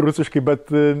pradėjau rusiškai, bet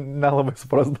nelabai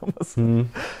suprasdamas.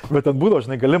 Bet ten būdavo,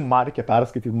 žinai, gali markę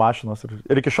perskaityti mašinos.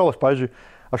 Ir iki šiol aš, pavyzdžiui,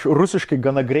 aš rusiškai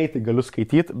gana greitai galiu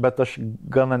skaityti, bet aš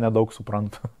gana nedaug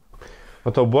suprantu.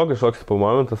 O tau buvo kažkoks tipo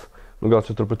momentas, nu gal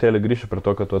čia truputėlį grįšiu prie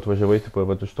to, kad tu atvažiavai tipo,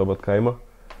 iš to kaimo.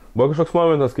 Buvo kažkoks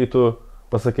momentas, kai tu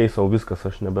pasakei savo viskas,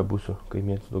 aš nebebūsiu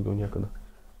kaimietis daugiau niekada.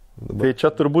 Dabar. Tai čia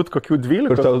turbūt kokių 12.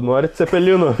 Kur tau nori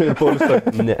cepelinų ir Paulius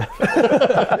sako, ne.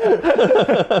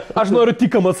 Aš noriu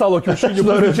tik masalo kiaušinių.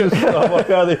 Noriu čia su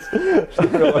avokadais.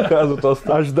 Avokadų tos.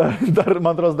 Aš dar,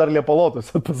 man atrodo, dar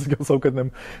liepalotus pasakiau savo, kad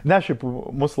ne, šiaip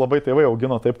mus labai tėvai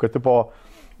augino taip, kad tipo...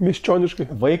 Miščioniškai.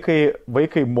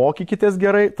 Vaikai mokykitės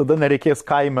gerai, tada nereikės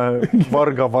kaime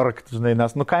vargti, žinai,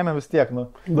 nes kaime vis tiek,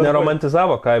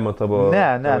 Neromantizavo kaimą tavo?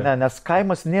 Ne, nes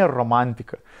kaimas nėra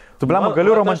romantika. Tu, blema,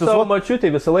 galiu romantizuoti. Aš savo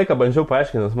močiutei visą laiką bandžiau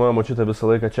paaiškinti, nes mano močiutė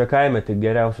visą laiką čia kaime tik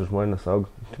geriausi žmonės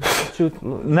augo.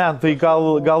 Ne, tai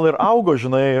gal ir augo,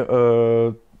 žinai,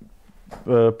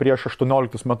 prieš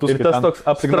 18 metus. Ir tas toks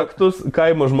abstraktus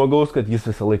kaimo žmogaus, kad jis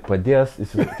visą laiką padės,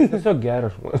 jis tiesiog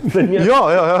geras žmogus. Jo.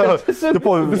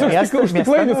 Tipo,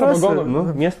 stiklainį samagono. Nu,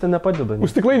 mieste nepadeda.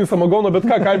 Už stiklainį samagono, bet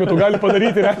ką kaime tu gali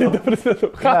padaryti, realiai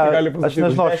neprisimenu. Ką tu gali padaryti? Aš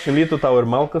nežinau. 10 litų tau ir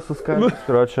malkas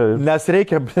suskaičiuoja. Nes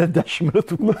reikia 10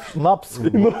 litų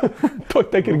šnapsų. To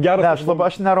tek ir geras. Ne,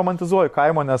 aš neromantizuoju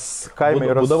kaimo, nes kaime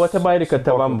yra... Būdavo te bairį, kad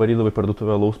tevam varydavai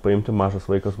parduotuvę alaus paimti mažas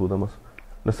vaikas būdamas.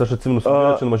 Nes aš atsimenu,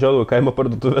 čia nuvažiuodavau kaimo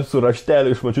parduotuvę su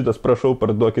rašteliu iš mačiutės, prašau,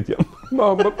 parduokit jam.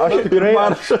 Aš tikrai...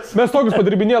 Mes tokius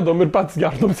padirbinėdom ir patys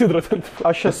gerdom sidrą.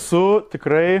 Aš esu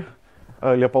tikrai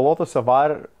Liepalotose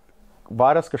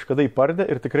varęs kažkada į Pardę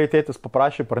ir tikrai tėtis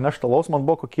paprašė parnešti alaus, man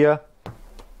buvo kokie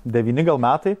 9 gal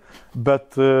metai,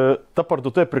 bet ta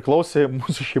parduotuvė priklausė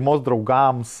mūsų šeimos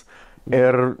draugams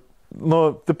ir...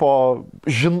 tipo,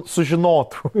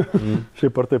 sužinotų.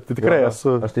 Šiaip ar taip, tai tikrai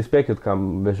esu. Aš tai spėkit,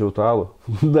 kam vežiau tą alų.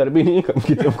 Darbininkam,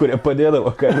 kitiem, kurie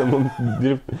padėdavo, ką mums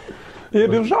dirbti.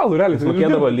 Ir žalų, realiai.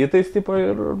 Mokėdavo litais, tipo,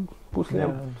 ir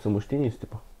puslėm, samuštiniais,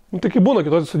 tipo. Nu, tai kaip būna,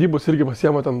 kitose sodybos irgi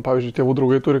pasiema ten, pavyzdžiui, tėvų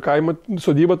draugai turi kaimą,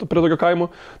 sodybą prie tokio kaimo.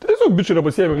 Tai tiesiog bičiai yra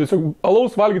pasiema, tiesiog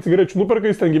alaus valgyti cigarečių nuperka,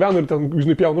 jis ten gyvena ir ten,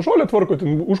 žinai, pjauna žolę, tvarko,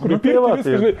 ten užkurį pirkti,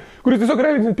 viską, žinai, kuris tiesiog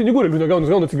realiai pinigų realiai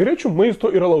negauna cigarečių,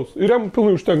 maisto ir alaus. Ir jam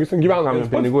pilnai užtenka, jis ten gyvena.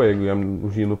 Kam pinigų, jeigu jam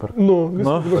už jį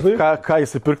nuperka? Ką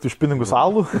jis įpirkti už pinigus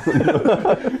alų?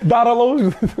 Dar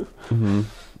alaus.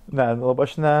 Ne,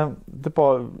 aš ne, tipo,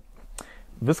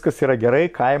 viskas yra gerai,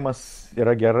 kaimas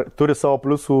yra gerai, turi savo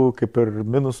pliusų, kaip ir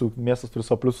minusų, miestas turi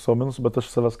savo pliusų, savo minusų, bet aš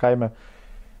savęs kaime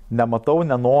nematau,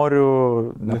 nenoriu.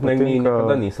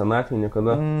 Niekada, nei senatvė,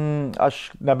 niekada. Aš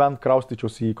nebent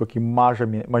kraustyčiausi į kokį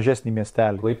mažesnį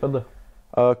miestelį. Klaipėda?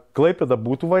 Klaipėda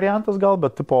būtų variantas gal,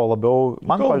 bet tipo labiau,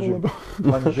 man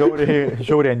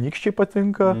žiauriai anykščiai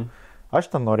patinka. Aš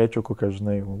ten norėčiau kokią,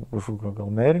 žinai,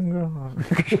 gal neringą.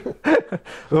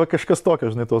 Kažkas tokio,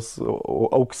 žinai, tos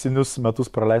auksinius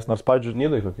metus praleis, nors pavyzdžiui...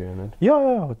 Nydai kokie, ne?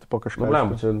 Jo, tipo kažkas.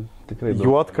 Problemų, čia tikrai daug.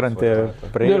 Juodkrantė,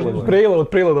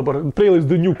 Preila dabar. Preilais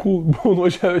Daniukų buvo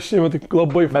nuvažiavę šiemet, tai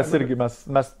labai...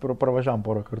 Mes pravažiavam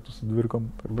porą kartų su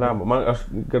dvirkom. Problemų. Aš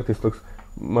kartais toks...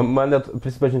 Man net,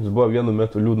 prisipažinti, buvo vienu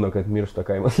metu liūdna, kad miršta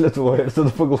kaimas Lietuvoje ir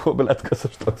tada pagalvoju, bet kas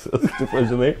aš toks esu, tipo,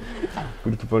 žinai,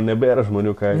 kur tipo nebėra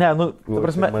žmonių kaime. Ne, ta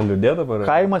prasme, man liūdė dabar.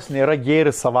 Kaimas nėra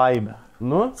gėris savaime,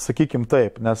 sakykim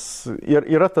taip, nes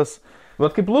yra tas...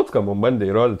 Vat kaip Lucka mums bandė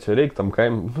įrodyti, čia reikia tam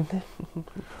kaimui.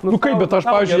 Kaip, bet aš,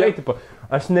 pavyzdžiui,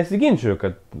 aš nesiginčiu,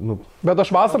 kad... Bet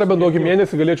aš vasarą bent kokį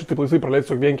mėnesį galėčiau taip laisvai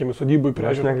praleisti su vienkiemi sodybui prie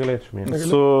ežero. Aš negalėčiau mėnesį.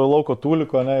 Su lauko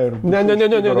tūliko, ne? Ir... Ne.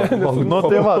 Nu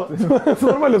tai va. Su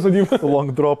normalia sodyba. Su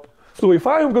long drop. Su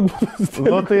Wi-Fi, kad būtų...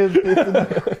 Nu tai...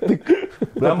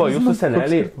 Lemba, jūsų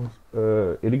seneliai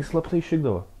irgi slaptai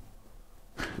iššykdavo.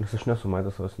 Nes aš nesu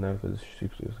matęs savo senelį, kad jis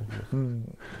iššyktų jūs.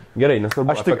 Gerai,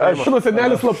 nesvarbu. Aš žinau,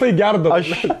 senelis slaptai gerdavo.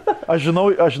 Aš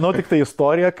žinau tik tai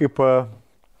istoriją, kaip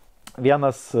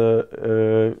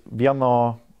vieno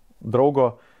draugo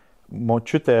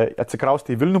močiutė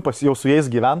atsikraustė į Vilnių, jau su jais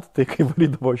gyvent, tai kai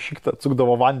varydavo šiktą,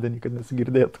 atsukdavo vandenį, kad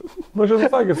nesigirdėtų. Aš esu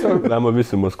sakęs, Lema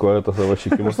visi maskuoja tą savo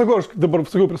šykimą. Aš dabar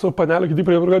sakiau prie savo panelį, kad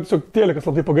prie vargo tiesiog telekas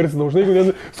labai pagarsina, žinai,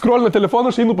 jeigu skrolina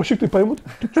telefoną, aš einu pašyktai paimu,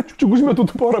 čia užmetu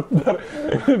tų porą dar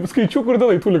skaičių, kur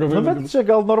dalai tūlika. Bet čia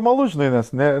gal normalu, žinai,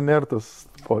 nes nėra tas...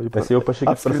 Esi jau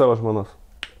pašykęs per savo žmonos.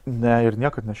 Ne, ir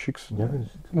niekad nešiksiu.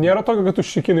 Nėra tokio, kad tu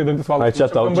šikinai dantis valgai. Čia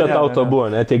tau to buvo,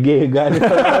 ne, tie gėjai gali...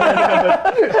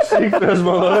 Šyk prie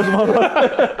žmonos.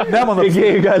 Ne, mano... Tie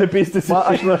gėjai gali pystis.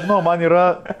 Aš nežinau, man yra...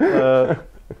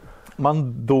 Man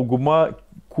dauguma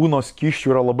kūno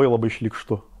skysčių yra labai labai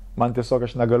šlykštu. Man tiesiog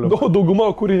aš negaliu.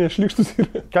 Dauguma kūrinė šlykštus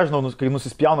yra. Ką žinau, kai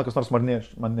nusispjauna kas nors, man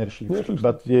nėra šlykštu.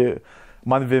 Bet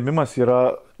man vėmimas yra...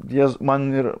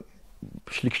 Man yra...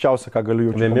 šlykščiausia, ką galiu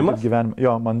jaučiu gyvenime.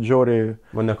 Jo, man žiauriai...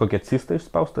 Man ne kokia cista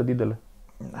išspausta didelė?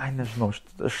 Ai, nežinau.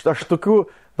 Aš tokių...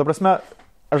 Ta prasme,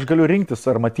 aš galiu rinktis,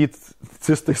 ar matyti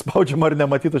cistą išspaudžiamą, ar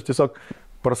nematyti. Aš tiesiog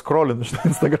praskrolinu šitą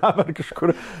Instagramą ar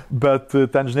kažkur. Bet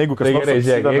ten, žinai, jeigu kas nors... Tai gerai,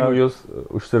 žiūrėk, jeigu jūs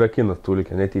užsirakinat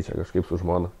tūlikę netyčia kažkaip su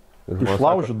žmona.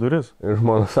 Išlaužiu duris. Ir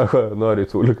žmona sako, nori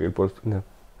tūliką ir postų. Ne.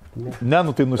 Ne,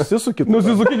 nu tai nusisukit.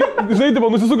 Žinai,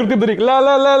 nusisuk ir taip daryk.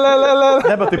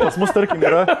 Ne, bet tai pas mus, tarkim,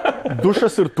 yra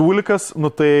dušas ir tūlikas,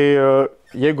 nu tai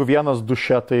jeigu vienas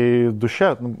duše, tai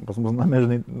duše, nu, pas mus, na,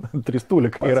 nežinai, 3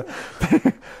 tūlikai yra.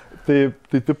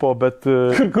 Tai tipo, bet...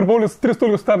 Kur Paulius 3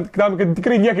 tūlikus tam, kad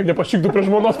tikrai niekaip nepašyktų prie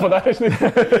žmonos padarė, žinai.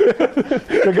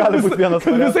 Tai gali būti vienas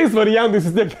variantas. Visais variantais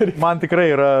vis tiek daryk. Man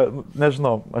tikrai yra,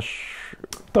 nežinau, aš...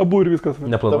 Tabu ir viskas.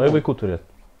 Neplanuoji vaikų turėti?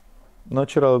 Nu,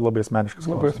 čia yra labai asmeniškas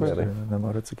klausimas.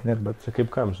 Nenoriu atsakinėti, bet... Čia kaip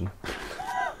kam, žinai.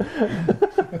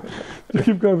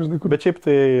 Kaip kam, žinai, kur... Bet šiaip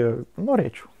tai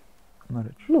norėčiau.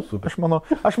 Norėčiau. Nu, super.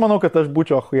 Aš manau, kad aš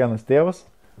būčiau ahuienas tėvas.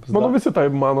 Manau, visi tai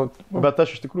mano. Bet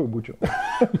aš iš tikrųjų būčiau.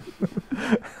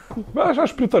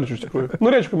 Aš pritarčiau iš tikrųjų.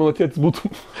 Norėčiau, kad mano tėtis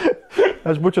būtų.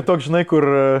 Aš būčiau toks, žinai, kur...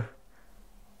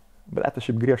 Bet aš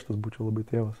šiaip griežtas būčiau labai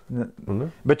tėvas.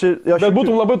 Bet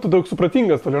būtum labai daug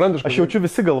supratingas, tolerantiškas. Aš jaučiu,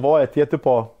 visi galvoja, tie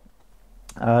tipo...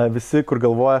 Visi, kur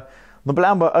galvoja, nu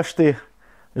blemba, aš tai,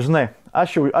 žinai,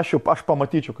 aš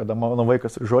pamatyčiau, kada mano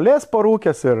vaikas žolės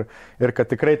parūkęs ir kad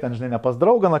tikrai ten, žinai, ne pas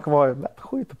draugą nakvoja, bet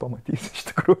hui, tu pamatysi iš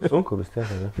tikrųjų. Sunku vis tiek,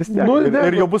 ne? Vis tiek.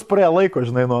 Ir jau bus praėję laiko,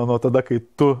 žinai, nuo tada, kai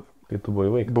tu buvai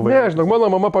vaikas. Ne, žinok, mano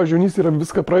mama, pavyzdžiui, jaunystė yra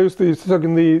viską praėjus, tai tiesiog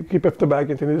jinai kaip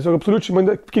FTB-agentai, tiesiog absoliučiai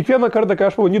mane, kiekvieną kartą,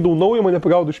 kai aš pabandydavau naują, mane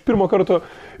pagaudų iš pirmo karto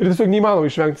ir tiesiog neįmanoma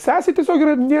išvengti. Sesiai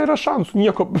tiesiog nėra šansų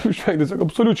nieko išvengti, tiesiog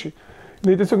absoliučiai.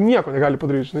 Jis tiesiog nieko negali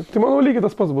padaryti, žinai. Tai manau, lygiai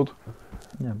tas pats būtų.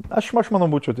 Ne, aš manau,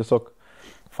 būčiau tiesiog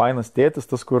fainas tėtis,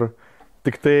 tas, kur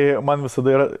tik tai man visada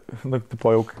yra, nu,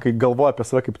 tipo, jau, kai galvoju apie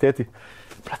save kaip tėtį,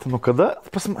 bet, nu, kada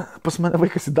pas mane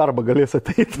vaikas į darbą galės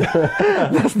ateiti?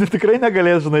 Nes tikrai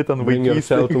negalės, žinai, ten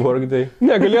vaikystėje.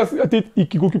 Ne, galės ateiti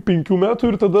iki kokių 5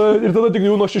 metų ir tada tik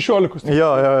jau nuo 16. Jo.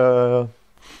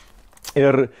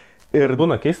 Ir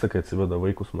būna keista, kai atsiveda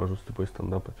vaikus mažus, tipo į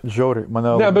stand-upą. Žiauriai,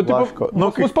 mane... Ne, bet tipo,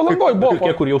 mus Palangoj buvo.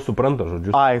 Tie, kur jau supranta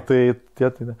žodžius. Ai, tai.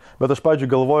 Bet aš, pavyzdžiui,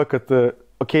 galvoju, kad,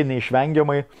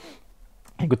 neišvengiamai,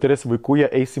 jeigu turėsi vaikų,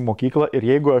 jie eis į mokyklą ir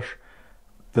jeigu aš,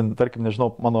 ten, tarkim,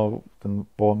 nežinau, mano, ten,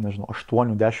 po, nežinau,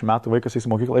 8-10 metų vaikas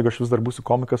eis į mokyklą, jeigu aš vis dar būsiu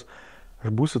komikas,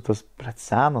 aš būsiu tas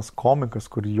senas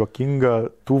komikas, kur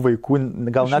juokinga tų vaikų,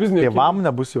 gal net tėvam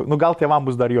nebus, gal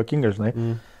tėvam bus dar juokinga, žinai,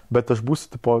 bet aš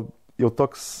būsiu, tipo, jau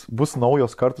toks bus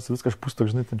naujos kartos, viskas, aš būsiu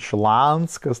toks, žinai, ten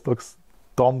Šilanskas, toks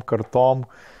tom kartom,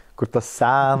 kur tas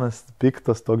senas,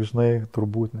 piktas, toks, žinai,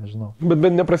 turbūt, nežinau. Bet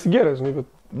neprasigėrė, žinai,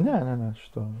 bet... Ne,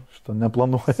 šito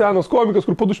neplanuoju. Senas komikas,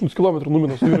 kur po 200 km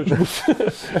numinos dviračiu bus.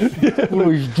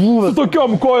 Su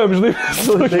tokiom kojom, žinai.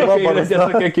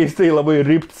 Tokie keistai labai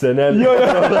ript senelį.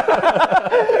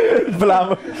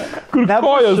 Blam. Kur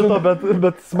kojas.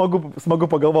 Bet smagu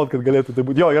pagalvoti, kad galėtų tai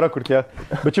būti. Jo, yra kur tie.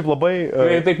 Bet šiaip labai...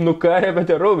 Taip nukarė,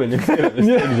 bet ir raumenys.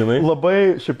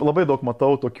 Labai daug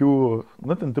matau tokių,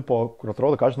 nu, ten tipo, kur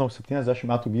atrodo, ką žinau, 70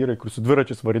 metų vyrai, kur su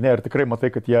dviračiais varinėja ir tikrai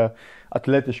matai, kad jie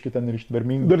atletiški ten ir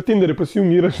ištvermingi. Dar Tinderį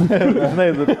pasijungi yra,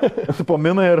 žinai, su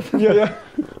pamina ir...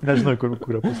 Nežinau,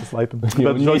 kur pasislaipinti.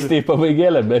 Jaunystėj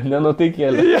pabaigėlė, bet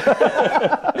nenuotaikėlė.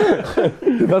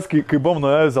 Mes, kai buvom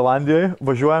Naujojoje Zelandijoje,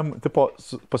 važiuojam, tipo,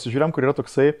 pasižiūrėjom, kur yra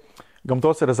toksai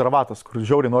gamtos rezervatas, kur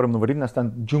žiauriai norim nuvaryti, nes ten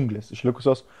džiunglės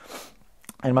išlikusios.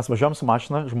 Ir mes važiuojam su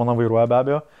mašina, žmona vairuoja be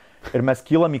abejo, ir mes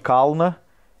kylam į kalną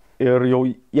ir jau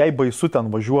jai baisu ten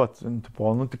važiuoti,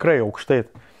 tipo, nu tikrai aukštai.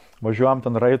 Važiuojam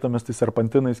ten raitomis, tai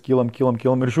serpantinais, kylam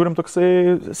ir žiūrim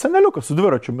toksai seneliukas su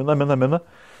dviračiu, mina.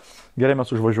 Gerai, mes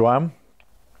užvažiuojam,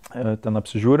 ten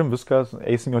apsižiūrim, viskas,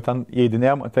 eisim jau ten,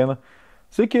 įeidinėjom, ateina.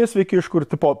 Sveiki, iš kur,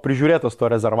 tipo, prižiūrėtas to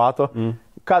rezervato,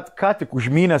 ką tik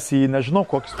užmynęs į, nežinau,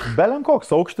 koks,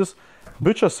 belenkoks aukštis,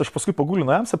 bičias, aš paskui paguliu,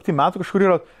 nuėjom 7 metų, kažkur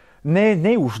yra,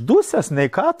 nei uždusęs, nei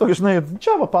ką, to, žinai,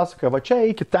 čia va pasakoja, va čia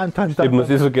eikit ten. Taip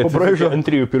nusisukė, ant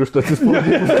 3 pirštų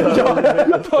atsispaudė.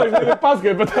 To, žinai,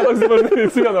 pasakoja, bet toks dabar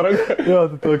su viena ranka. Jo,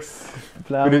 tai toks.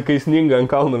 Kai sninga ant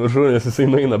kalno viršūnės, jisai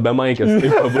nueina be maikės,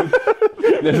 taip pabūti.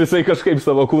 Nes jisai kažkaip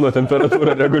savo kūno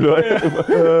temperatūrą reguliuoja.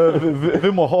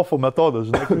 Vimo Hofo metodas,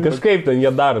 žinai. Kažkaip ten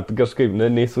jie daro, kažkaip,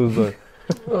 neįsivaizduoju.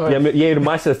 Jie ir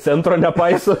masės centro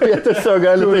nepaiso, jie tiesiog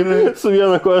gali taip su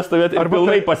viena koja stovėti ir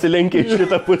pilnai pasilenkia į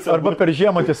šitą pusę. Arba per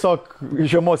žiemą tiesiog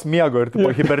žiemos miego ir tipo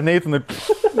hiberneitina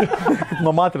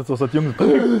nuo matricos atjungti.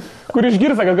 Kur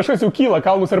išgirsta, kad kažkas jau kyla,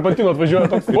 kalnų serpantino atvažiuoja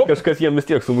toks. Kažkas jiems vis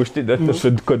tiek sumušti, bet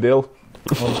kodėl?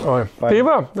 Tai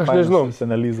va, aš nežinau.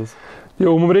 Senelizas.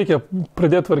 Jau mums reikia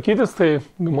pradėti tvarkytis, tai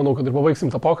manau, kad ir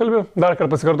pabaigsim tą pokalbį. Dar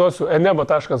kartą pasikartosiu,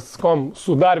 eneba.com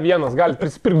su dar vienas, galite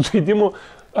prisipirkti žaidimų.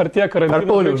 Ar tie karantino... Ar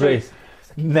Paulius žais?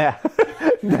 Ne.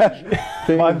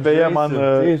 Man beje,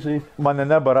 man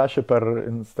Eneba rašė per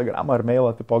Instagramą ar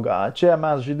mailą, tipo, čia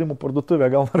mes žaidimų parduotuvė,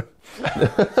 gal ar...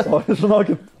 O,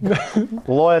 žinokit,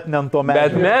 lojat ne ant to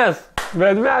medžio.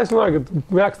 Bet mes, žinokit,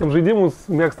 mėgstam žaidimus,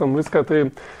 mėgstam viską, tai...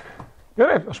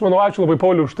 Gerai, aš manau, ačiū labai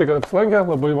Pauliui už tai, kad apsilankė,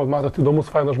 labai, matot, įdomus,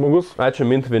 fainas žmogus. Ačiū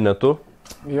Mintvinetu.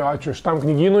 Jo, ačiū šitam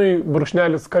knygynui,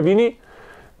 Brūkšnelis kaviniai,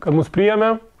 kad mus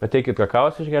priėmė. Ateikit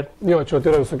kakavos išgerti. Jo, čia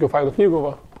yra visokių fainų knygų,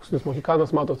 va. Paskutinis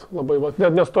Mohikanas, matot, labai, va.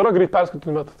 Nes tora greit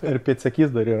perskaitumėt. Tai... Ir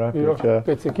Pėdsekys dar yra. Jo,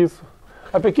 Pėdsekys.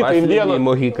 Apie kitą indieną.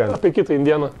 Mohikan. Apie kitą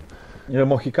indieną. Ir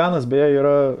Mohikanas beje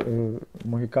yra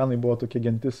Mohikanai buvo tokia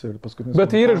gentis ir paskutinis. Bet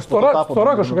tai yra ir stora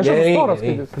kažkokia, aš esu storas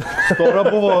kaip. Stora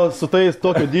buvo su tais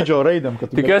tokio dydžio raidėm,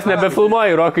 kad... Tikiuosi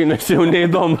nebefilmuoji, Rokai, nes jau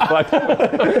neįdomu pat.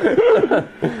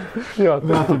 Jo,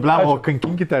 tai blemo,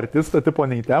 kankinkite artistą, tipo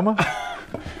ne į temą.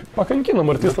 Pakankinam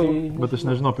artistą. Bet aš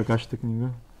nežinau, apie ką šitą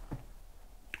knygą.